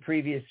the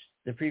previous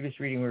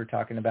reading we were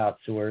talking about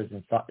swords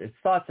and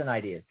thoughts and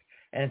ideas.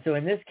 And so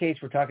in this case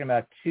we're talking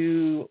about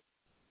two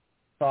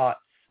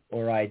thoughts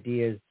or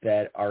ideas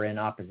that are in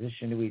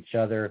opposition to each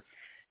other.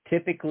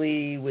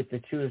 Typically with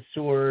the Two of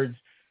Swords,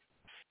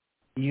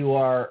 you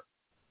are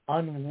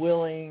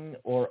unwilling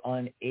or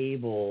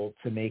unable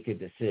to make a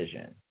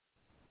decision.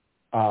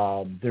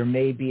 There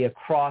may be a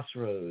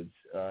crossroads,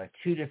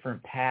 two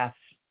different paths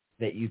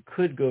that you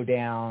could go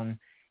down,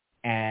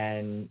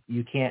 and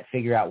you can't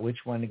figure out which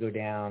one to go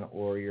down,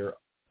 or you're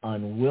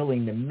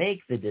unwilling to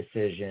make the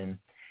decision,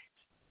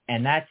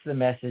 and that's the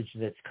message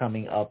that's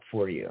coming up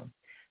for you.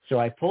 So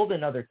I pulled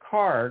another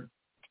card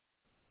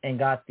and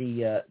got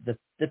the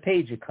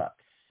Page of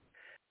Cups.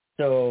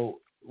 So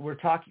we're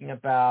talking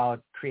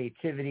about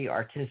creativity,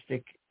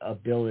 artistic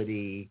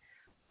ability,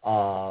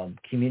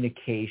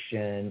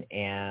 communication,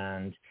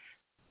 and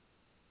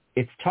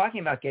it's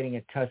talking about getting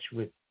in touch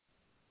with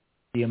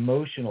the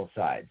emotional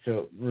side.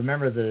 So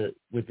remember,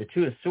 with the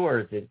Two of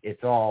Swords,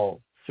 it's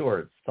all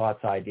swords,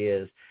 thoughts,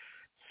 ideas.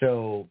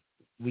 So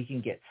we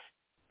can get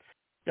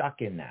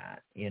stuck in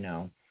that,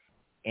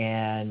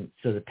 And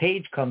so the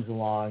Page comes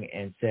along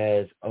and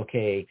says,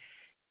 okay,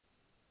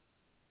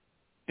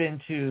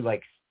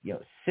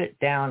 sit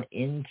down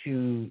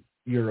into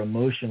your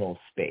emotional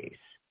space.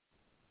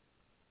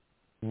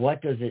 What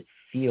does it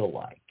feel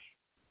like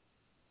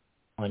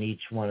on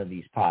each one of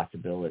these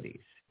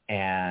possibilities?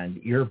 And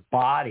your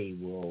body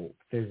will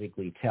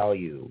physically tell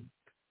you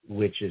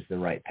which is the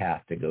right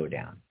path to go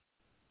down.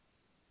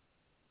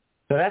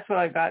 So that's what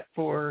I got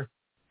for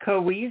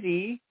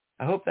Kawisi.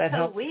 I hope that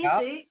helps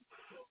out.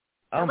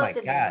 Oh, my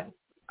God.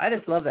 I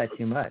just love that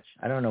too much.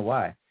 I don't know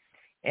why.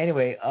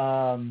 Anyway,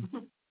 so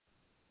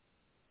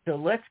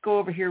let's go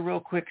over here real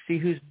quick, see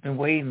who's been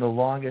waiting the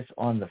longest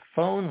on the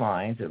phone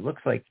lines. It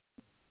looks like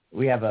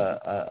we have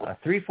a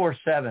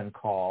 347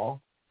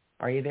 call.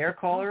 Are you there,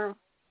 caller?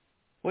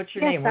 What's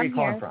your name? Where are you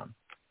calling from?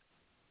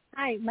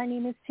 Hi, my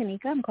name is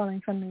Tanika. I'm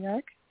calling from New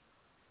York.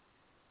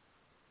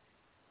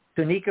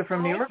 Tanika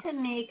from New York? Hi,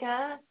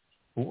 Tanika.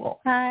 Cool.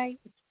 Hi.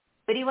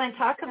 What do you want to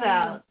talk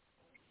about?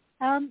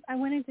 I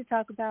wanted to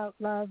talk about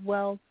love,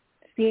 wealth,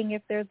 seeing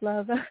if there's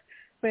love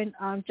for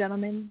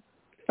gentlemen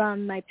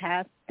from my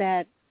past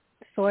that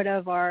sort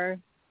of are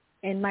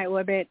in my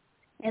orbit,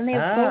 and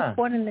they're both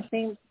born in the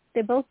same.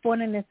 They're both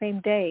born in the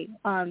same day,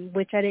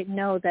 which I didn't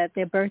know that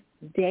their birth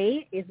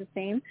day is the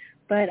same.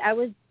 But I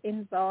was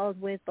involved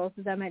with both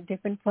of them at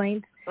different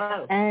points,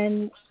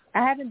 and I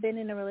haven't been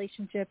in a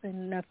relationship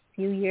in a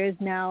few years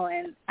now,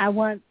 and I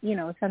want,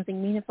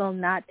 something meaningful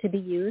not to be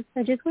used.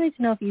 I just wanted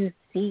to know if you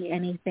see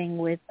anything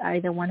with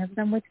either one of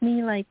them with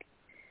me,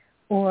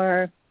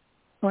 or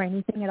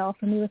anything at all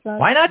for me with love.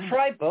 Why not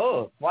try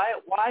both? Why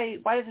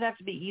does it have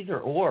to be either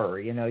or?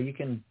 You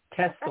can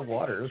test the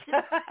waters.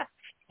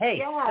 Hey,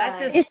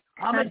 that's just,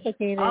 I'm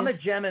a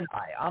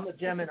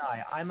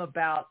Gemini. I'm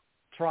about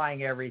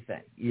trying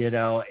everything,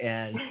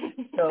 and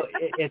so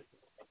it's,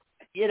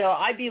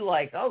 I'd be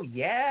like, oh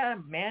yeah,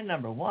 man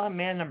number one,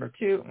 man number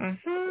two.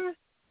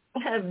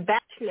 Mm-hmm.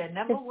 Bachelor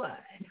number one.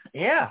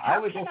 Yeah, How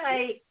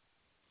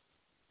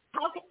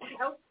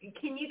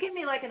can you give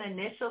me like an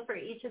initial for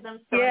each of them?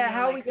 So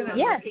how are we going to?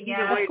 Yes,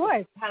 of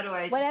course. How do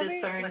I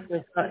discern?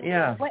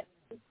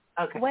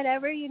 Okay.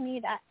 Whatever you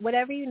need, I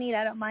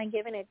don't mind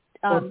giving it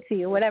to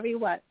you. Whatever you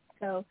want.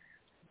 So,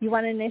 you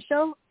want an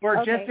initial?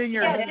 Or just in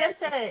your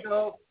head.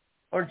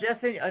 Or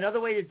just in, another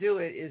way to do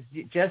it is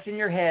just in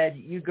your head.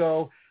 You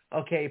go,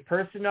 okay,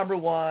 person number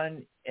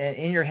one, and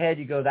in your head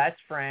you go, that's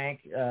Frank.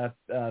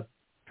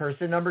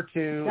 Person number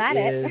two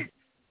is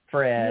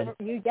Fred.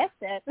 You guessed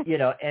it.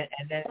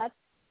 And then.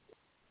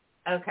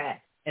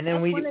 Okay. And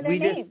then we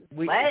did.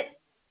 What?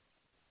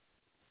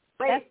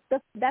 Wait.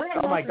 That's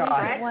oh my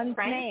God. One's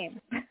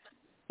name.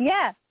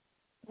 Yeah,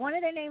 one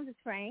of their names is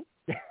Frank,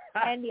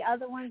 and the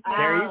other one's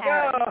there you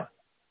Harry. go.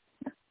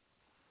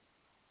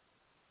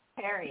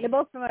 Harry. They're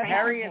both from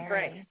Harry and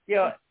Frank.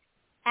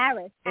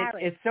 Aris.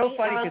 It's so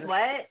funny because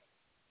what?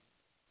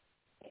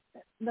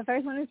 The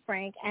first one is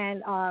Frank,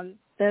 and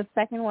the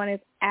second one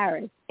is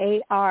Aris.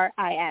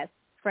 Aris.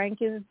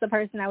 Frank is the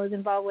person I was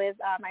involved with.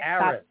 I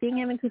stopped seeing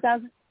him in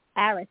 2000.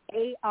 Aris.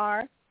 Aris.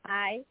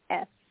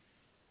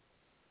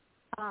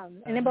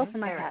 And they're both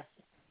from my past.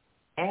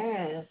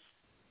 Aris.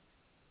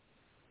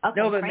 Okay,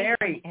 no, but Frank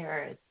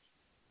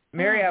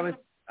Mary, I was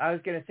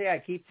going to say, I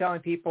keep telling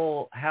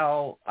people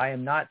how I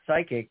am not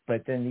psychic,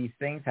 but then these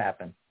things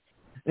happen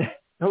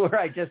where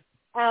I just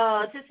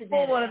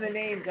pull one of the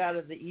names out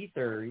of the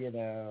ether,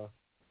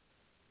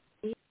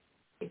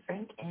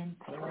 Frank and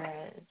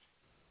Paris.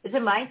 Is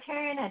it my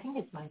turn? I think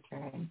it's my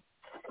turn.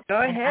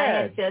 Go ahead.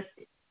 I am just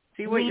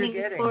see what you're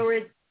getting.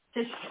 Forward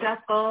to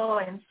shuffle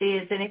and see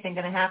is anything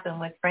going to happen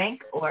with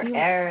Frank or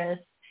Aris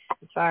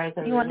as far as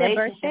a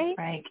relationship.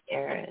 Frank,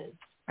 Aris.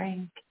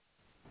 Frank.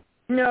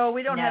 No,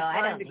 we don't have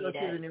time to go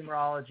through the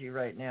numerology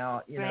right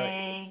now.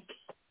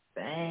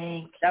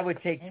 Frank. That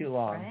would take too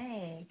long.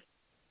 Frank.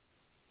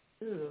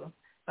 Ooh.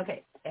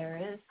 Okay.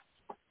 Aris,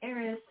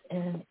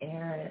 and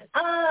Aris.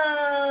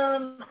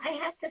 I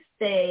have to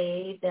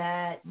say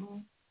that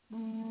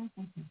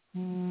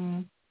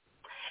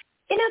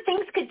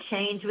things could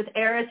change with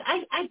Aris.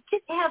 I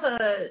just have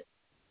a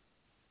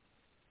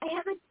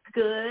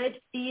good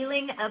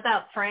feeling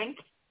about Frank,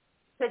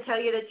 to tell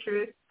you the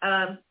truth.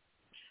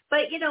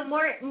 But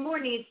more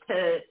needs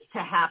to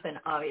happen.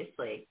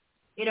 Obviously,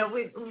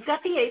 we've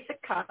got the Ace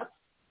of Cups,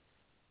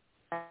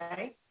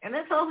 right? And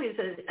that's always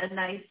a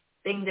nice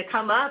thing to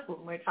come up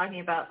when we're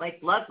talking about like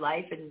love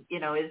life and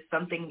is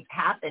something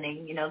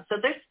happening? So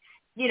there's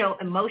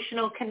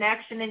emotional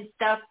connection and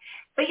stuff.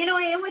 But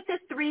I am with the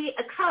Three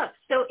of Cups,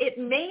 so it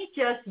may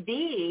just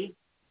be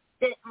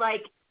that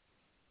like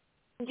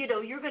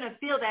you're going to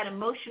feel that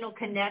emotional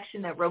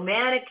connection, that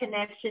romantic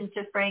connection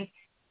to Frank.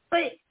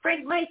 But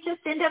Frank might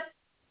just end up,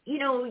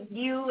 you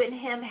and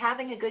him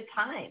having a good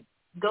time,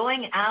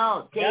 going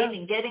out,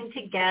 dating, getting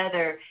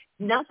together.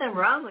 Nothing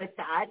wrong with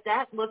that.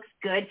 That looks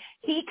good.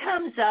 He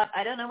comes up,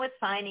 I don't know what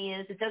sign he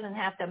is. It doesn't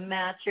have to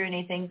match or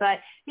anything, but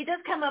he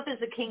does come up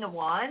as a King of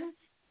Wands.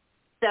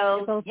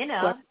 So,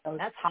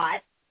 that's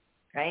hot,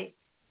 right?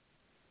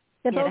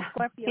 They're both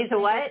Scorpios. He's a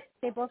what?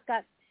 They're both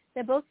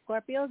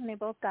Scorpios, and they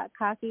both got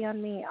cocky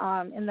on me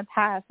in the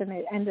past, and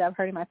it ended up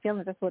hurting my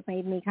feelings. That's what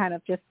made me kind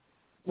of just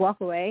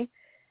walk away.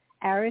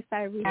 Aris,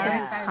 I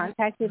recently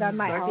contacted on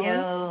my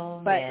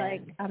own, but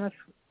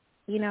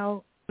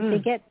they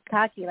get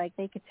cocky. Like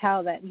they could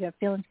tell that you have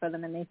feelings for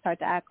them, and they start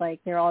to act like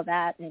they're all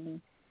that,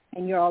 and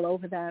you're all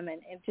over them,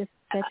 and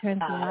that turns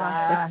me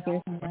off. That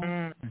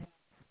scares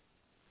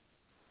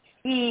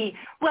me.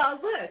 Well,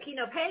 look,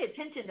 pay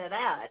attention to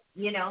that.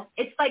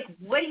 It's like,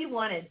 what do you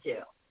want to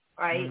do,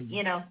 right?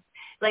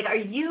 Like,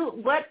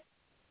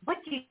 what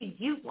do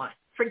you want?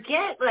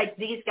 Forget like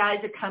these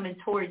guys are coming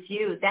towards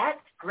you. That's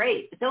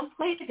great, but don't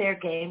play their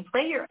game.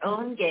 Play your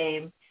own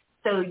game,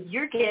 so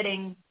you're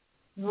getting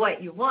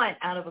what you want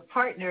out of a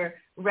partner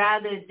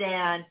rather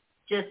than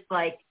just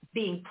like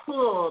being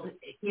pulled,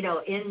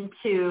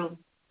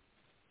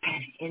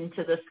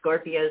 into the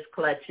Scorpio's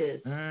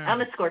clutches.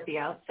 I'm a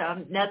Scorpio, so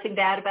I'm nothing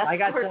bad about Scorpios. I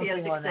got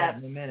something on that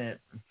in a minute.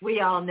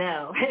 We all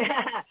know.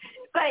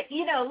 But,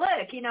 look,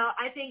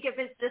 I think if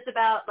it's just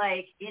about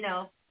like,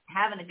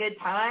 having a good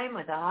time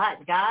with a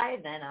hot guy,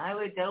 then I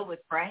would go with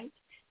Frank.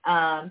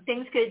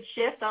 Things could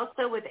shift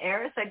also with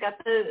Eris. I got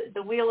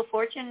the Wheel of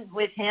Fortune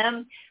with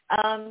him.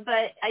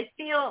 But I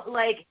feel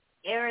like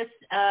Eris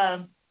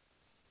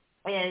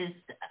is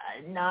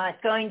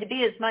not going to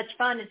be as much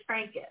fun as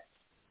Frank is.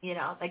 You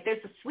know, like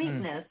there's a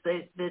sweetness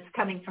that's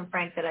coming from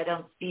Frank that I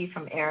don't see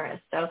from Eris.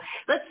 So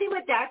let's see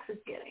what Dax is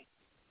getting.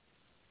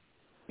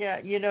 Yeah,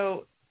 you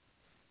know,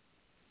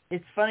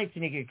 it's funny,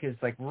 Tanika, because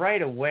like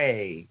right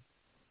away,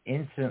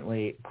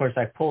 instantly, of course,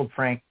 I pulled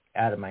Frank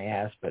out of my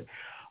ass, but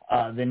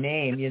the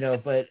name, you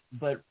know,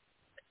 but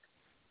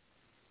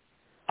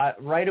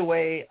right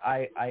away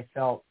I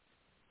felt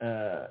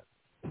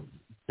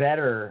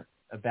better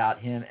about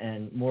him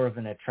and more of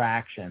an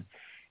attraction.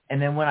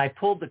 And then when I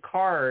pulled the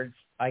cards,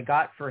 I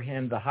got for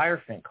him the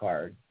Hierophant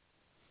card,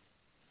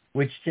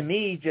 which to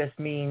me just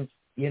means,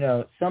 you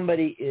know,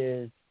 somebody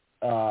is,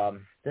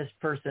 this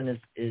person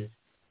is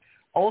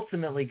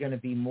ultimately going to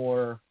be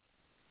more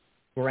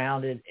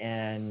grounded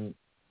and,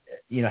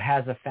 you know,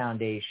 has a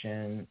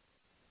foundation.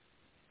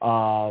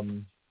 But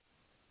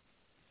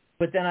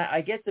then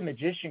I get the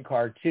Magician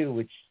card too,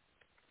 which,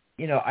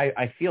 you know,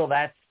 I feel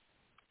that's,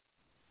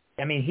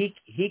 I mean,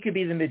 he could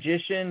be the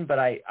magician, but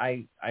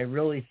I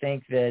really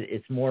think that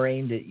it's more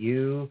aimed at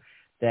you,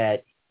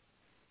 that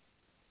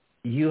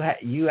you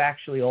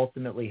actually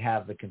ultimately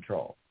have the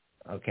control,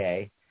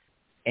 okay?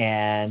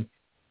 And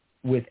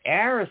with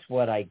Eris,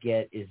 what I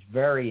get is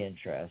very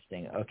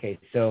interesting. Okay,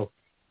 so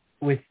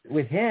with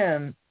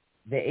him,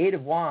 the Eight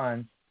of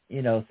Wands,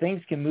 you know,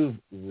 things can move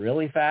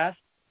really fast,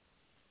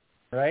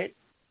 right?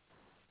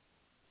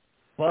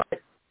 But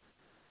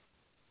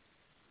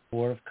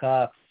Four of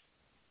Cups.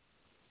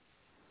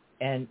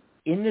 And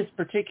in this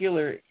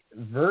particular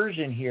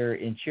version here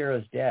in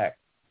Chiro's deck,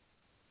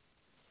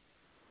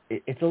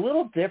 it's a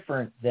little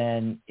different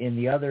than in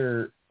the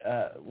other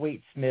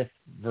Waite Smith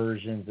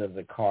versions of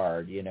the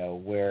card, you know,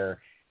 where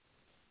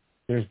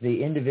there's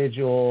the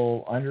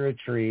individual under a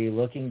tree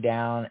looking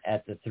down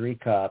at the Three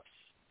Cups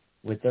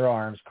with their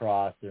arms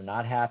crossed. They're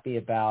not happy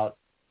about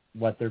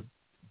what they're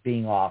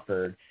being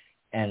offered.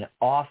 And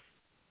off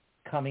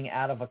coming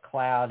out of a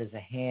cloud is a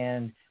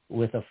hand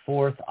with a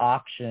fourth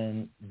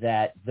option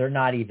that they're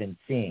not even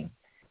seeing.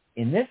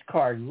 In this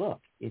card,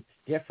 look, it's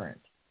different.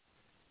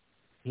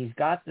 He's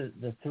got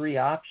the three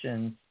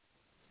options,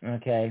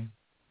 okay?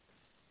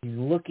 He's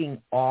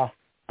looking up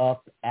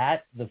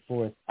at the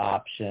fourth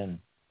option.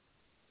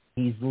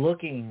 He's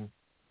looking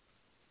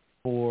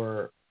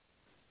for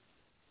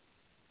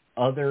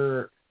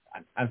other,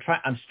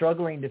 I'm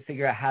struggling to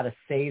figure out how to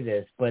say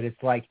this, but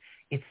it's like,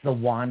 it's the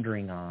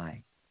wandering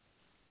eye.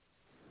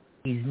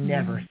 He's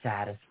never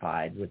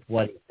satisfied with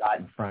what he's got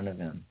in front of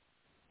him,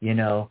 you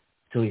know?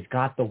 So he's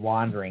got the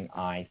wandering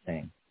eye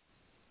thing.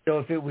 So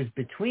if it was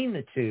between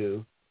the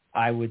two,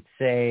 I would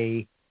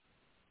say,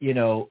 you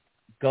know,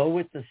 go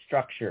with the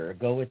structure,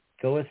 go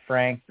with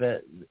Frank,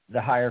 the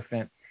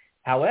Hierophant.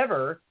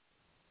 However,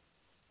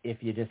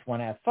 if you just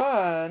want to have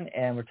fun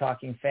and we're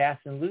talking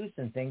fast and loose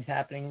and things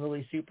happening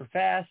really super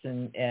fast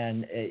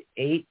and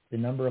 8, the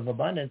number of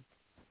abundance,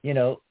 you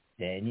know,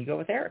 then you go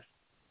with Eris.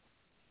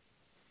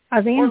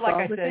 Or like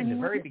I said in the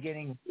very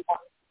beginning,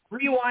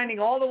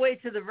 rewinding all the way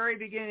to the very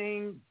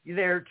beginning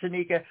there,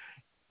 Tanika,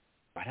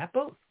 why not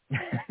both?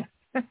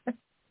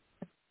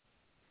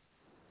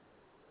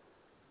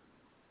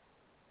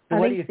 So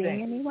what do you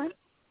think? Anyone?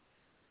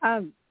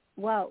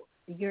 Well,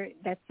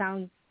 that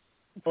sounds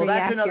well,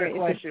 that's accurate. another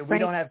question. We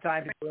don't have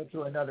time to go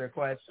to another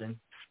question.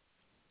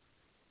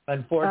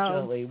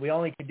 Unfortunately, we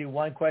only can do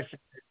one question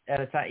at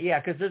a time.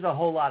 Yeah, because there's a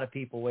whole lot of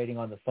people waiting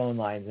on the phone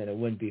lines, and it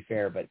wouldn't be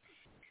fair. But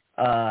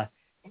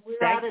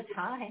we're out of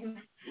time.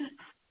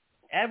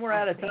 And we're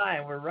out of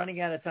time. We're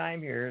running out of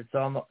time here. It's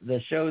almost, the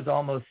show's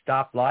almost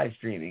stopped live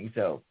streaming.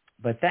 So,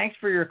 but thanks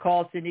for your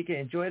call, Tanika.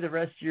 Enjoy the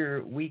rest of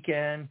your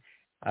weekend.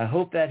 I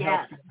hope that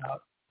helps you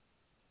out.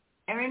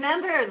 And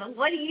remember,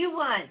 what do you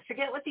want?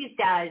 Forget what these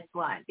guys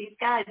want. These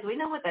guys, we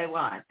know what they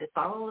want. It's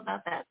all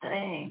about that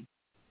thing.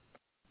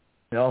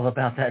 All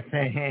about that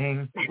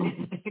thing.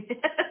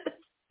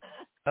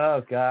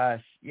 Oh,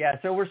 gosh. Yeah,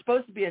 so we're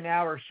supposed to be an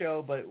hour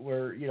show, but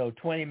we're,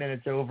 20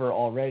 minutes over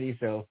already.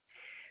 So,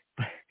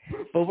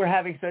 but we're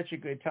having such a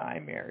good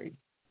time, Mary.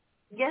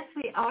 Yes,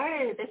 we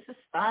are. This is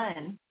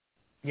fun.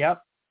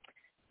 Yep.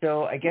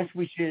 So I guess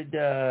we should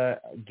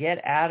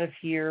get out of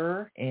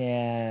here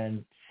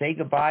and say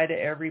goodbye to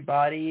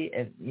everybody.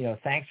 And,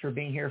 thanks for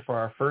being here for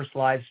our first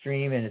live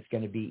stream. And it's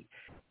going to be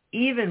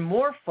even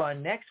more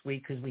fun next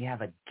week because we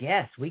have a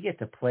guest. We get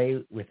to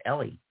play with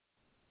Ellie.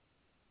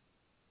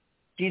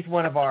 She's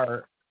one of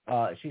our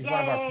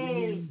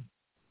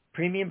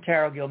premium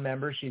Tarot Guild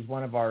members. She's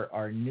one of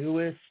our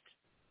newly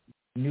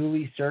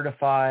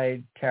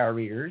certified tarot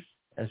readers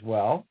as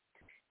well.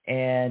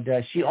 And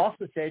she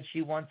also said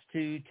she wants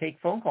to take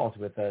phone calls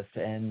with us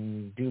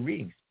and do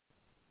readings.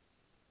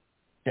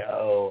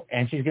 So,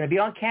 and she's going to be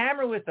on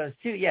camera with us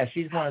too. Yeah,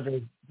 she's one of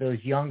those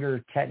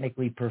younger,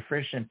 technically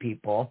proficient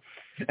people.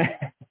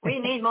 We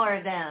need more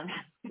of them.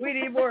 We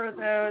need more of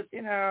those,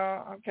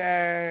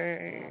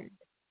 okay.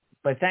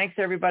 But thanks,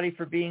 everybody,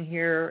 for being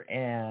here,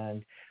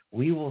 and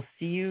we will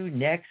see you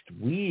next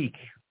week,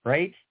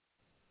 right?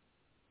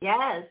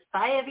 Yes.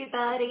 Bye,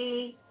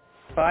 everybody.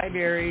 Bye,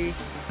 Mary.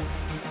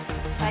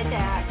 Bye,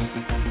 Jack.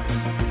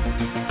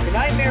 Good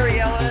night, Mary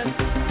Ellen.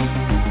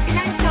 Good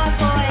night,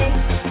 Cowboy.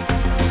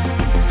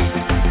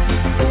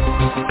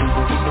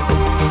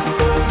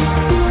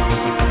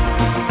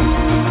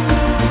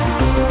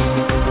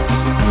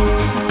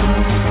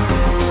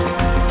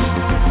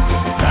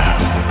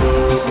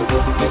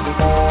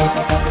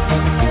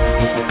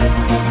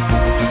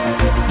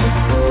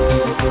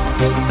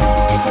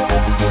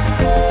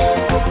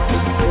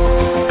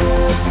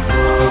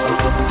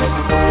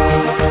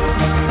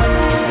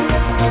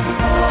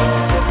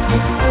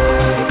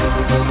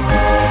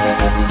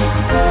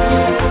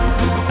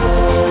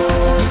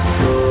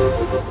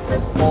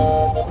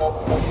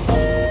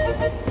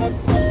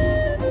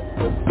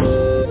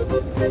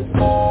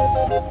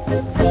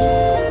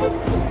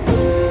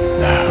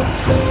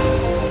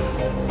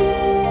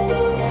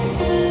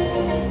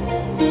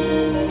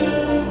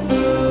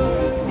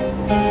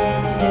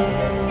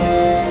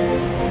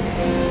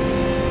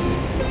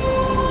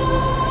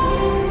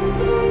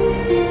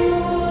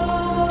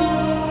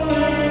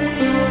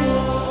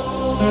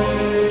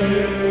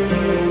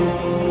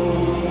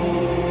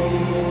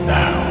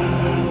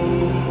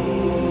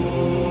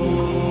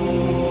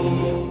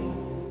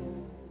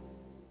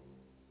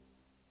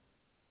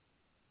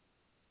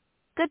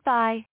 Goodbye.